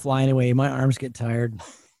through. like to fly anyway. My arms get tired.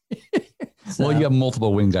 Well, you have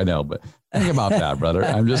multiple wings, I know, but think about that, brother.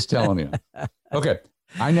 I'm just telling you. Okay.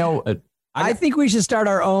 I know. I think we should start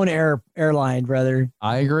our own airline, brother.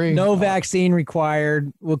 I agree. No vaccine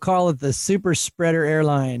required. We'll call it the Super Spreader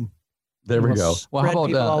Airline. There we go. Well, how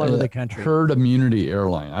about all over the country? Herd Immunity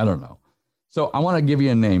Airline? I don't know. So I want to give you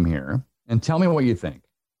a name here and tell me what you think.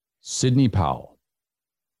 Sidney Powell.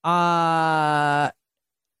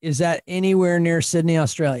 Is that anywhere near Sydney,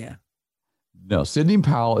 Australia? No, Sidney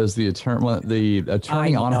Powell is the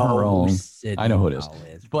attorney on her own. I know who it is.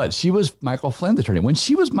 But she was Michael Flynn's attorney. When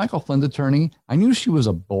she was Michael Flynn's attorney, I knew she was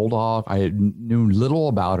a bulldog. I knew little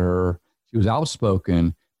about her. She was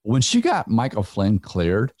outspoken. When she got Michael Flynn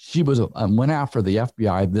cleared, she was went after the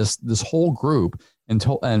FBI, this whole group,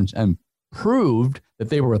 and proved that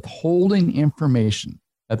they were withholding information,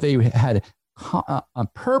 that they had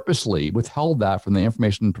purposely withheld that from the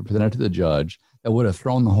information presented to the judge that would have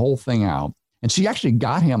thrown the whole thing out. And she actually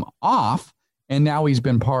got him off, and now he's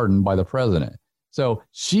been pardoned by the president. So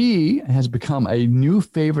she has become a new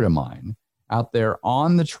favorite of mine out there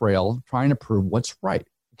on the trail, trying to prove what's right,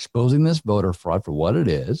 exposing this voter fraud for what it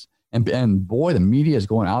is. And boy, the media is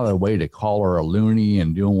going out of their way to call her a loony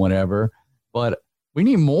and doing whatever. But we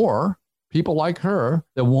need more people like her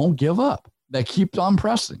that won't give up, that keep on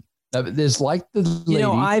pressing. That is like the lady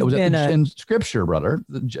that was in scripture, brother,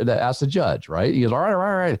 that asked the judge, right? He goes, all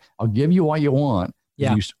right, I'll give you what you want.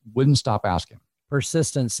 Yeah. You wouldn't stop asking.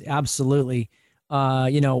 Persistence, absolutely.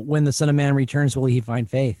 When the Son of Man returns, will he find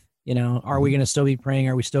faith? Are we going to still be praying?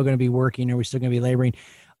 Are we still going to be working? Are we still going to be laboring?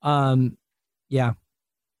 Yeah.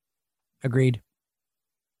 Agreed.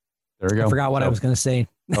 There you go. I forgot what I was going to say.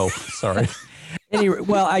 Oh, sorry. Anyway,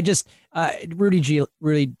 well, I just Rudy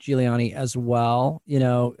Giuliani as well,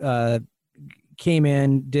 came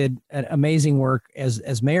in, did an amazing work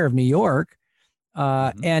as mayor of New York.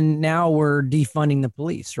 And now we're defunding the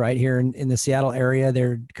police right here in the Seattle area.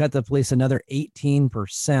 They're cut the police another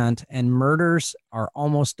 18%, and murders are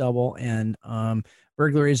almost double. And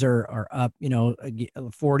burglaries are up,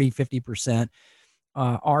 40, 50%.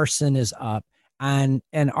 Arson is up. And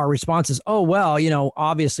our response is, oh, well,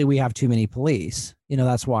 obviously we have too many police.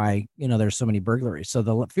 That's why, there's so many burglaries. So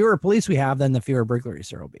the fewer police we have, then the fewer burglaries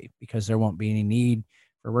there will be, because there won't be any need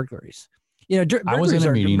for burglaries. I was in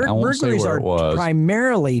a meeting. I won't say where it was.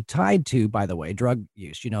 Primarily tied to, by the way, drug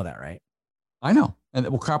use. You know that, right? I know.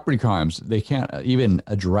 And property crimes, they can't even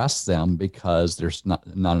address them because there's not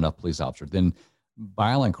enough police officers. Then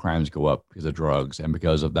violent crimes go up because of drugs and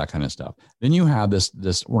because of that kind of stuff. Then you have this,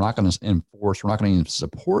 we're not going to enforce, we're not going to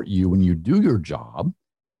support you when you do your job.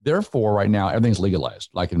 Therefore, right now, everything's legalized,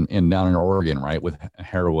 like in down in Oregon, right, with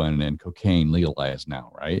heroin and cocaine legalized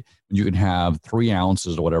now, right? You can have 3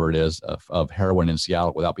 ounces or whatever it is of heroin in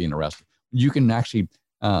Seattle without being arrested. You can actually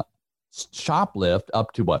shoplift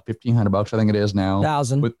up to what, $1,500, I think it is now.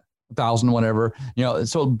 1,000. With 1,000, whatever. You know,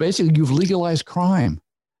 so basically you've legalized crime.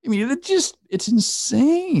 I mean, it's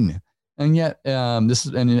insane. And yet and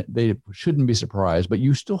they shouldn't be surprised, but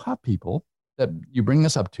you still have people that you bring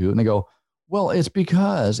this up to and they go, well, it's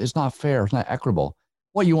because it's not fair. It's not equitable.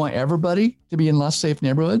 What, you want everybody to be in less safe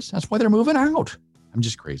neighborhoods? That's why they're moving out. I'm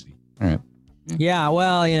just crazy. All right. Yeah,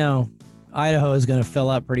 well, Idaho is going to fill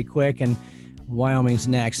up pretty quick and Wyoming's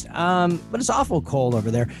next. But it's awful cold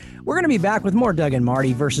over there. We're going to be back with more Doug and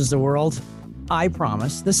Marty versus the world. I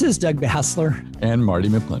promise. This is Doug Bassler. And Marty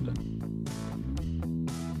McClendon.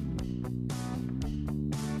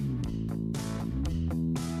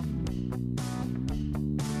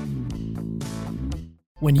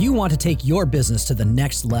 When you want to take your business to the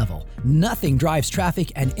next level, nothing drives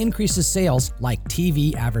traffic and increases sales like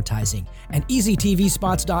TV advertising. And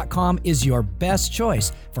EasyTVSpots.com is your best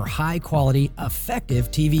choice for high-quality,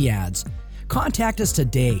 effective TV ads. Contact us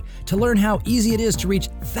today to learn how easy it is to reach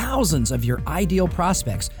thousands of your ideal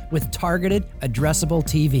prospects with targeted, addressable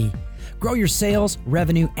TV. Grow your sales,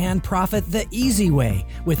 revenue, and profit the easy way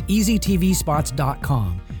with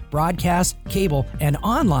EasyTVSpots.com. Broadcast, cable, and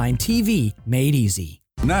online TV made easy.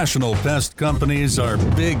 National pest companies are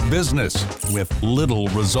big business with little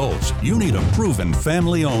results. You need a proven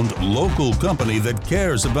family-owned local company that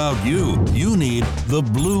cares about you. You need the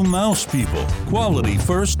Blue Mouse people. Quality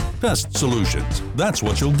First Pest Solutions. That's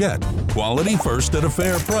what you'll get. Quality first at a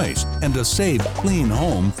fair price and a safe, clean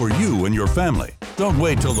home for you and your family. Don't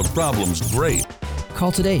wait till the problem's great.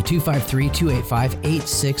 Call today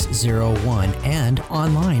 253-285-8601 and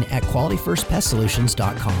online at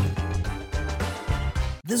qualityfirstpestsolutions.com.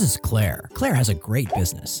 This is Claire. Claire has a great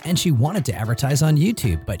business, and she wanted to advertise on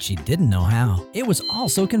YouTube, but she didn't know how. It was all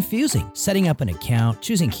so confusing, setting up an account,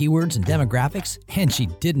 choosing keywords and demographics, and she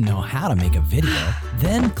didn't know how to make a video.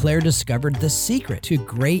 Then Claire discovered the secret to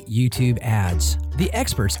great YouTube ads. The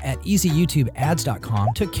experts at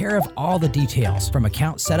EasyYouTubeAds.com took care of all the details, from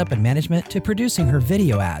account setup and management to producing her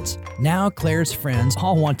video ads. Now Claire's friends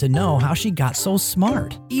all want to know how she got so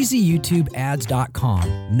smart.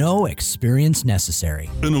 EasyYouTubeAds.com. No experience necessary.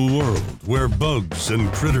 In a world where bugs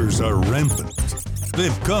and critters are rampant,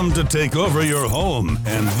 they've come to take over your home,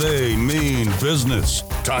 and they mean business.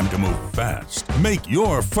 Time to move fast. Make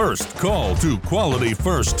your first call to Quality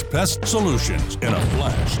First Pest Solutions in a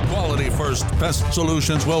flash. Quality First Pest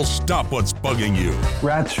Solutions will stop what's bugging you.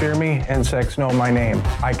 Rats fear me, insects know my name.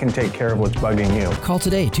 I can take care of what's bugging you. Call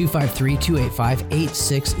today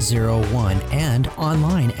 253-285-8601 and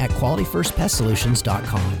online at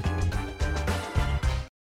qualityfirstpestsolutions.com.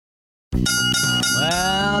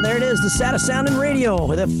 Well, there it is, the saddest sound in radio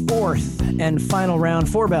with a fourth and final round,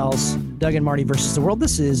 4 bells. Doug and Marty versus the world.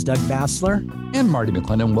 This is Doug Bassler. And Marty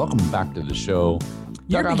McClendon. Welcome back to the show.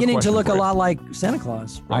 You're Doug, beginning to look a lot like Santa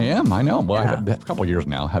Claus. I am. I know. Well, Yeah. I have a couple of years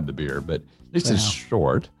now, had the beard, but at least it's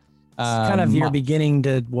short. It's kind of your beginning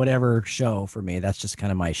to whatever show for me. That's just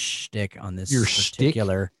kind of my shtick on this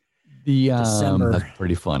particular December. That's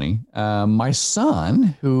pretty funny. My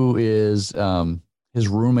son, who is his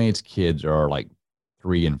roommate's kids are like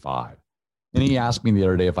 3 and 5. And he asked me the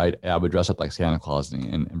other day if I would dress up like Santa Claus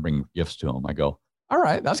and bring gifts to him. I go, all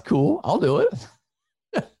right, that's cool. I'll do it.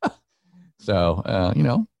 So,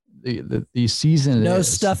 the season No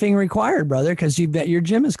is. stuffing required, brother, because you bet your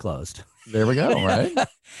gym is closed. There we go, right?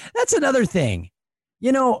 That's another thing.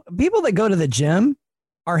 People that go to the gym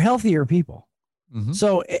are healthier people. Mhm.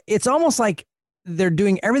 So it's almost like they're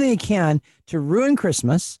doing everything they can to ruin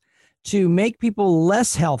Christmas, to make people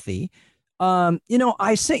less healthy. I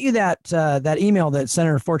sent you that email that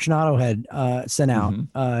Senator Fortunato had sent out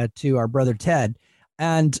to our brother Ted,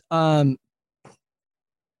 and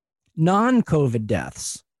non-COVID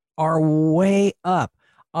deaths are way up.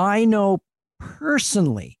 I know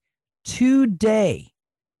personally today,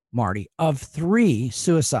 Marty, of 3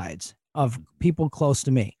 suicides of people close to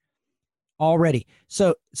me already.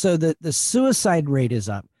 So the suicide rate is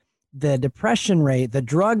up. The depression rate, the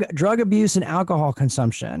drug abuse and alcohol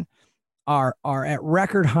consumption are at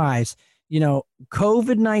record highs.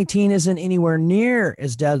 COVID-19 isn't anywhere near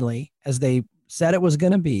as deadly as they said it was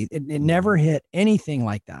going to be. It never hit anything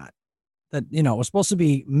like that. That, it was supposed to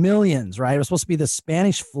be millions, right? It was supposed to be the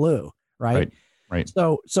Spanish flu, right? Right.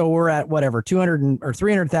 So we're at whatever, 200 or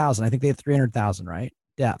 300,000. I think they have 300,000, right?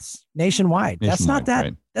 deaths nationwide. That's not that.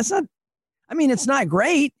 Right. That's not. I mean, it's not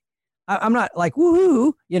great. I'm not like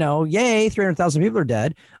woohoo. Yay, 300,000 people are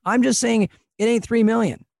dead. I'm just saying it ain't 3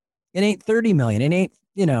 million. It ain't 30 million. It ain't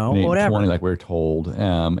It ain't whatever. 20 like we're told.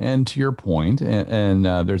 And to your point, and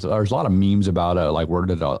there's a lot of memes about like where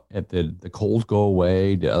did the colds go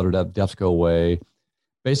away? Did other deaths go away?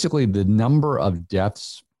 Basically, the number of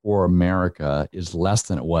deaths for America is less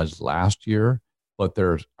than it was last year, but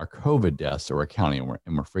there are COVID deaths that we're counting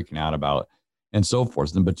and we're freaking out about and so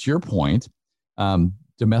forth. But to your point,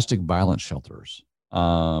 domestic violence shelters,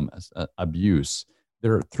 abuse,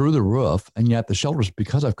 they're through the roof. And yet the shelters,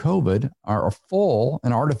 because of COVID, are full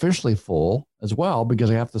and artificially full as well because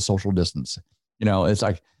they have to social distance. It's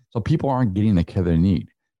like, so people aren't getting the care they need.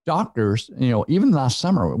 Doctors, even last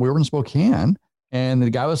summer, we were in Spokane, and the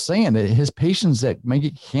guy was saying that his patients that may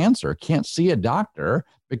get cancer can't see a doctor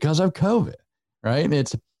because of COVID, right?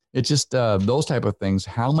 It's just those type of things.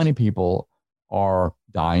 How many people are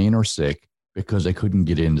dying or sick because they couldn't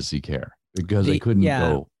get in to see care, because they couldn't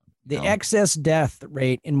go? The excess death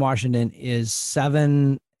rate in Washington is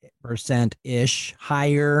 7%-ish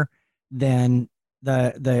higher than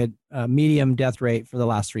the medium death rate for the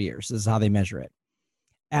last 3 years. This is how they measure it.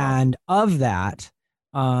 And of that,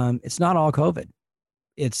 it's not all COVID.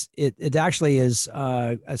 It actually is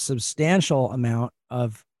a substantial amount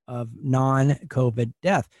of non-COVID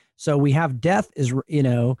death. So we have death is,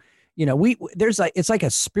 it's like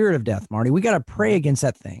a spirit of death, Marty. We got to pray against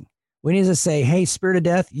that thing. We need to say, hey, spirit of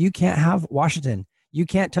death, you can't have Washington. You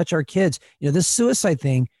can't touch our kids. This suicide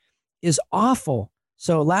thing is awful.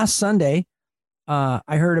 So last Sunday, I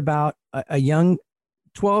heard about a young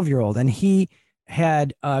 12-year-old, and he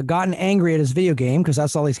had gotten angry at his video game because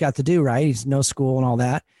that's all he's got to do, right? He's no school and all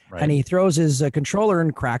that. Right. And he throws his controller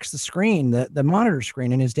and cracks the screen, the monitor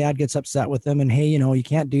screen. And his dad gets upset with him and, hey, you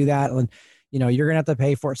can't do that. And, you're going to have to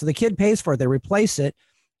pay for it. So the kid pays for it. They replace it.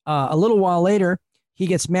 A little while later, he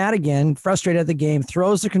gets mad again, frustrated at the game,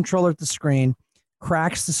 throws the controller at the screen,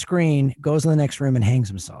 cracks the screen, goes in the next room and hangs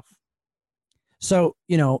himself. So,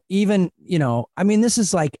 this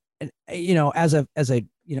is like, as a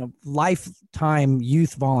lifetime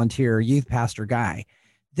youth volunteer, youth pastor guy,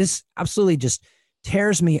 this absolutely just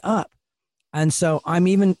tears me up. And so I'm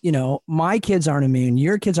even, my kids aren't immune.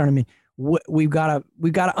 Your kids aren't immune. We've got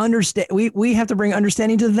to understand. We have to bring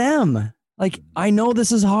understanding to them. Like, I know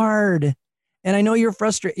this is hard and I know you're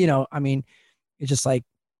frustrated. It's just like,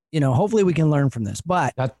 hopefully we can learn from this,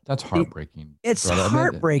 but that's heartbreaking. It's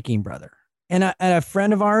heartbreaking, brother. And a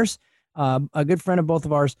friend of ours, a good friend of both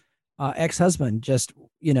of ours, ex-husband just,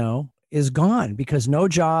 is gone because no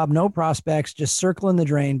job, no prospects, just circling the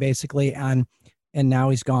drain basically. And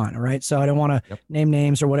now he's gone. All right. So I don't want to name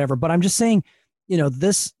names or whatever, but I'm just saying,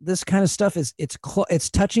 this kind of stuff it's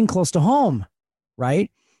touching close to home.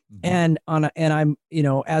 Right. Mm-hmm. And I'm,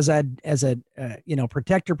 as a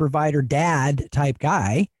protector, provider, dad type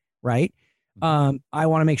guy. Right. Mm-hmm. I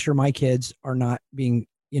want to make sure my kids are not being,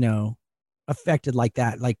 affected like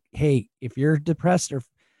that. Like, hey, if you're depressed or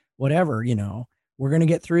whatever, we're going to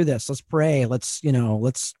get through this. Let's pray. Let's make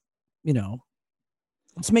the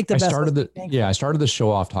best. I started the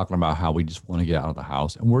show off talking about how we just want to get out of the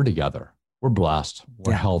house, and we're together. We're blessed.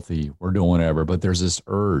 We're healthy. We're doing whatever, but there's this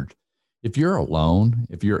urge. If you're alone,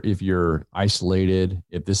 if you're isolated,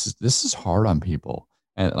 if this is hard on people.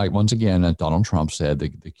 And like, once again, Donald Trump said the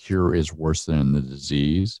cure is worse than the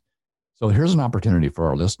disease. So here's an opportunity for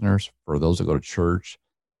our listeners, for those that go to church,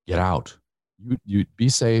 get out. You be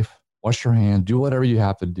safe, wash your hands, do whatever you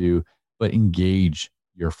have to do, but engage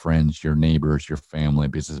your friends, your neighbors, your family,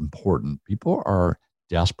 because it's important. People are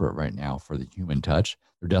desperate right now for the human touch.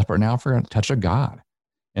 They're desperate now for a touch of God.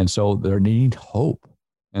 And so they're needing hope.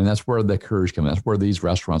 And that's where the courage comes. That's where these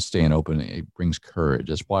restaurants staying open, it brings courage.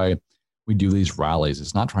 That's why we do these rallies.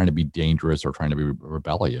 It's not trying to be dangerous or trying to be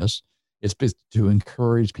rebellious. It's to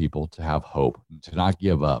encourage people to have hope, to not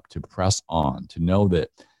give up, to press on, to know that,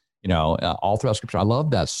 all throughout Scripture. I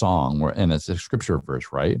love that song and it's a Scripture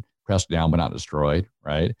verse, right? Pressed down but not destroyed,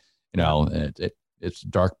 right? It's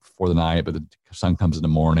dark before the night, but the sun comes in the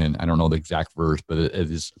morning. I don't know the exact verse, but it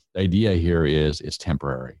is, the idea here is it's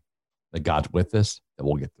temporary. That God's with us, that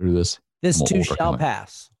we'll get through this. This too shall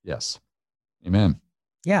pass. Yes. Amen.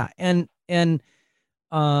 Yeah.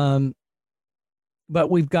 But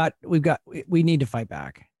we need to fight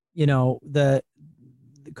back. The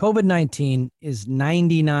COVID-19 is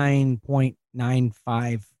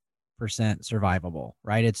 99.95% survivable,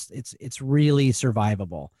 right? It's really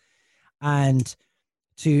survivable. And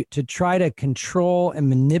to try to control and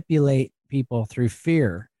manipulate people through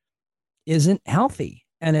fear isn't healthy.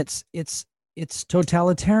 And it's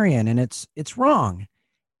totalitarian and it's wrong.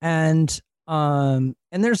 And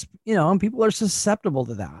there's, and people are susceptible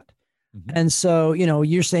to that. Mhm. And so,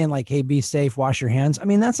 you're saying like, hey, be safe, wash your hands. I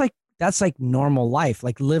mean, that's like normal life,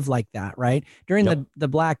 like live like that, right? During Yep. the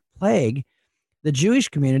Black Plague, the Jewish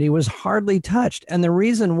community was hardly touched. And the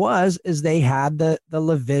reason is they had the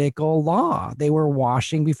Levitical law. They were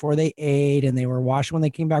washing before they ate, and they were washing when they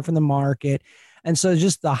came back from the market. And so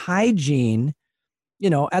just the hygiene,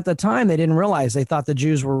 at the time they didn't realize, they thought the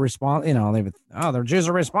Jews were responsible, the Jews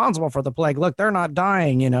are responsible for the plague. Look, they're not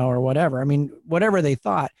dying, or whatever. I mean, whatever they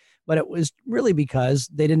thought, but it was really because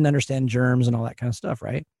they didn't understand germs and all that kind of stuff.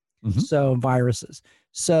 Right. Mhm. So viruses.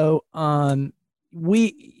 So,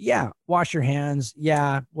 wash your hands.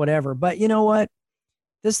 Yeah, whatever. But you know what?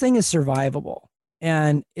 This thing is survivable,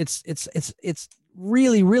 and it's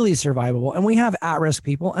really, really survivable. And we have at-risk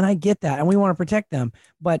people, and I get that, and we want to protect them.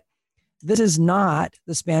 But this is not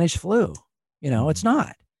the Spanish flu. It's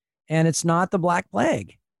not, and it's not the Black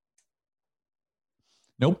Plague.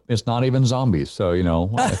 Nope, it's not even zombies. So,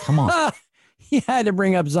 come on. You had to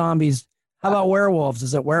bring up zombies. How about werewolves?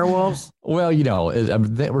 Is it werewolves? Well,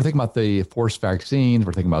 we're thinking about the forced vaccines.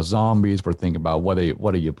 We're thinking about zombies. We're thinking about what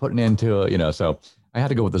are you putting into it? So I had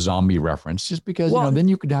to go with the zombie reference just because, then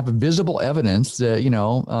you could have visible evidence that,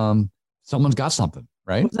 someone's got something,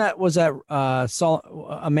 right? Was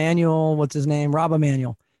that Emmanuel, what's his name? Rob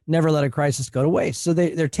Emanuel, never let a crisis go to waste. So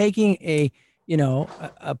they're taking a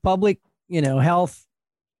public, health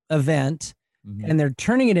event, Mhm. and they're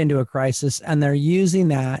turning it into a crisis, and they're using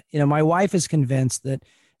that. My wife is convinced that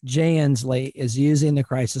Jay Inslee is using the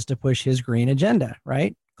crisis to push his green agenda,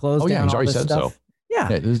 right? Close down he's all already this said stuff. so.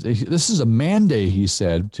 Yeah. This is a mandate, he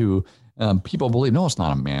said, to people believe. No, it's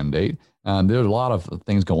not a mandate. There's a lot of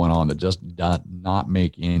things going on that just does not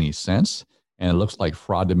make any sense. And it looks like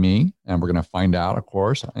fraud to me. And we're going to find out, of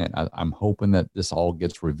course. And I'm hoping that this all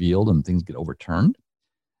gets revealed and things get overturned.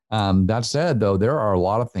 That said, though, there are a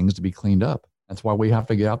lot of things to be cleaned up. That's why we have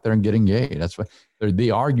to get out there and get engaged. That's why they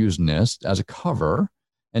are using this as a cover,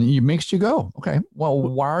 and it makes you go, okay, well,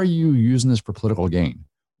 why are you using this for political gain?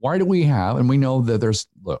 Why do we have, and we know that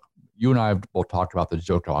look, you and I have both talked about this,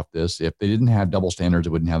 joked off this. If they didn't have double standards,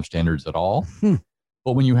 it wouldn't have standards at all.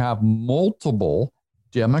 But when you have multiple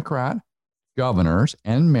Democrat governors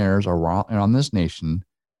and mayors around this nation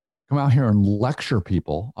come out here and lecture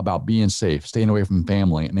people about being safe, staying away from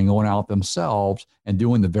family, and then going out themselves and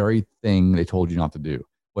doing the very thing they told you not to do.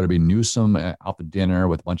 Whether it be Newsom out to dinner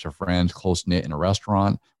with a bunch of friends, close knit in a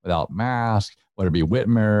restaurant without masks, whether it be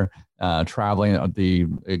Whitmer traveling, the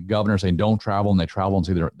governor saying don't travel, and they travel and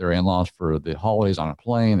see their in-laws for the holidays on a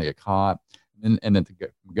plane, they get caught. And then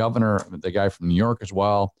the governor, the guy from New York as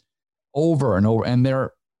well, over and over, and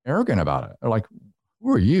they're arrogant about it. They're like, who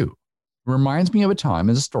are you? Reminds me of a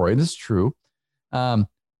time, it's a story, this is true.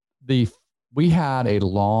 We had a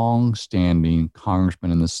long-standing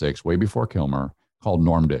congressman in the 6th, way before Kilmer, called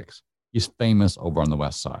Norm Dix. He's famous over on the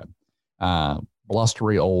West Side.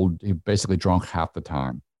 Blustery old, he basically drunk half the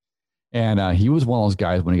time. And he was one of those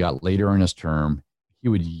guys, when he got later in his term, he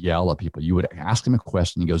would yell at people. You would ask him a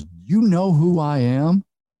question. He goes, you know who I am?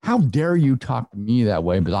 How dare you talk to me that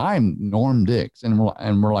way? Because I'm Norm Dix. And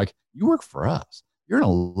we're like, you work for us. You're an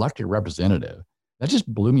elected representative. That just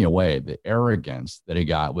blew me away. The arrogance that he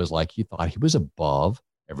got was like he thought he was above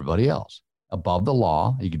everybody else, above the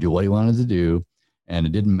law. He could do what he wanted to do, and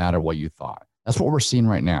it didn't matter what you thought. That's what we're seeing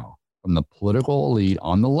right now from the political elite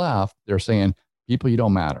on the left. They're saying, people, you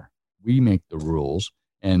don't matter. We make the rules,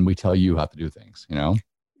 and we tell you how to do things,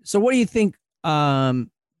 So what do you think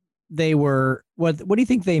they were, what do you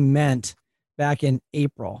think they meant back in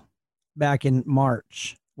April, back in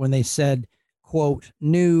March, when they said, quote,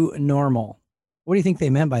 new normal? What do you think they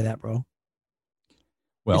meant by that, bro?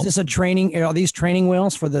 Well, is this a training? Are these training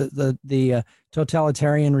wheels for the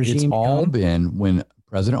totalitarian regime? It's all been when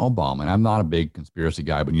President Obama, and I'm not a big conspiracy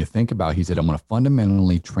guy, but when you think about, he said, I'm going to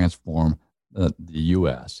fundamentally transform the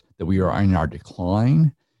U.S., that we are in our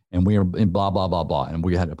decline and we are in blah, blah, blah, blah. And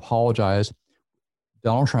we had to apologize.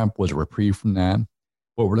 Donald Trump was a reprieve from that,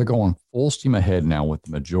 but we're going full steam ahead now with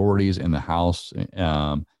the majorities in the House.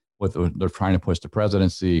 They're trying to push the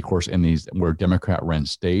presidency, of course, in these where Democrat-run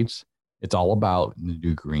states. It's all about the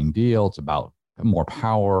new Green Deal. It's about more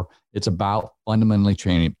power. It's about fundamentally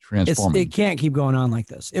transforming. It can't keep going on like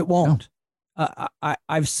this. It won't. No.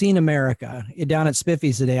 I've seen America down at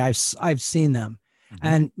Spiffy's today. I've seen them,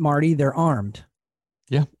 and Marty, they're armed.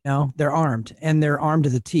 Yeah, they're armed, and they're armed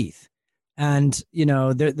to the teeth. And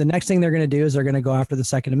the next thing they're going to do is they're going to go after the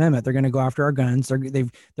Second Amendment. They're going to go after our guns.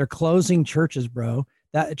 They're closing churches, bro.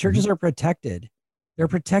 That churches are protected. They're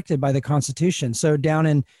protected by the Constitution. So down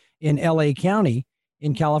in LA County,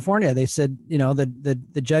 in California. They said,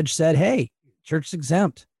 the judge said, hey, church is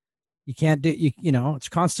exempt. You can't do, it's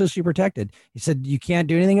constitutionally protected. He said, you can't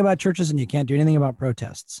do anything about churches and you can't do anything about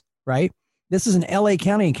protests, right? This is in LA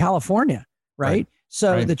County in California, right?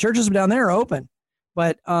 So the churches down there are open,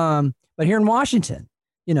 but here in Washington,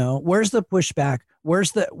 where's the pushback?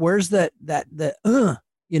 Where's that's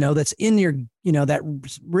in your, that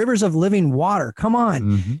rivers of living water. Come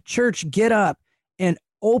on, church, get up and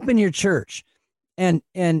open your church. And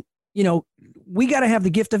we got to have the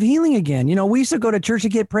gift of healing again. We used to go to church to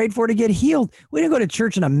get prayed for, to get healed. We didn't go to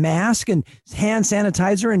church in a mask and hand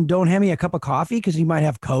sanitizer and don't hand me a cup of coffee because you might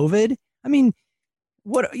have COVID. I mean,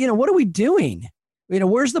 what are we doing?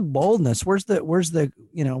 Where's the boldness? Where's the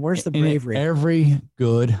bravery? In every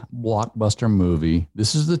good blockbuster movie,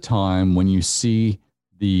 this is the time when you see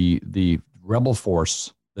the rebel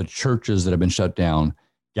force, the churches that have been shut down,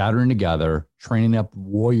 gathering together, training up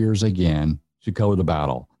warriors again to go to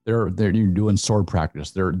battle. They're doing sword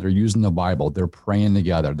practice. They're using the Bible. They're praying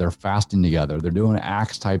together. They're fasting together. They're doing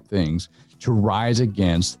Acts type things to rise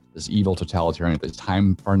against this evil totalitarian. It's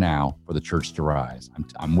time for now for the church to rise.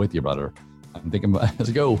 I'm with you, brother. I'm thinking, let's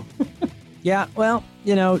go. Yeah, well,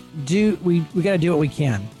 we got to do what we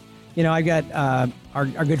can. I got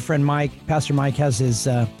our good friend Mike, Pastor Mike, has his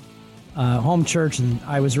home church, and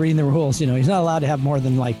I was reading the rules. He's not allowed to have more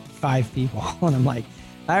than like 5 people, and I'm like,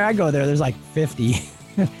 I go there. There's like 50.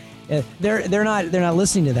 They're not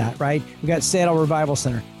listening to that, right? We got Seattle Revival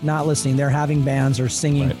Center not listening. They're having bands or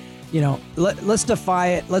singing. Right. Let's defy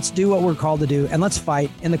it. Let's do what we're called to do, and let's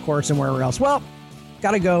fight in the courts and wherever else. Well,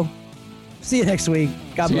 gotta go. See you next week.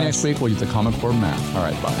 God bless. See you next week. We'll use the Common Core math. All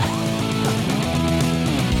right, bye.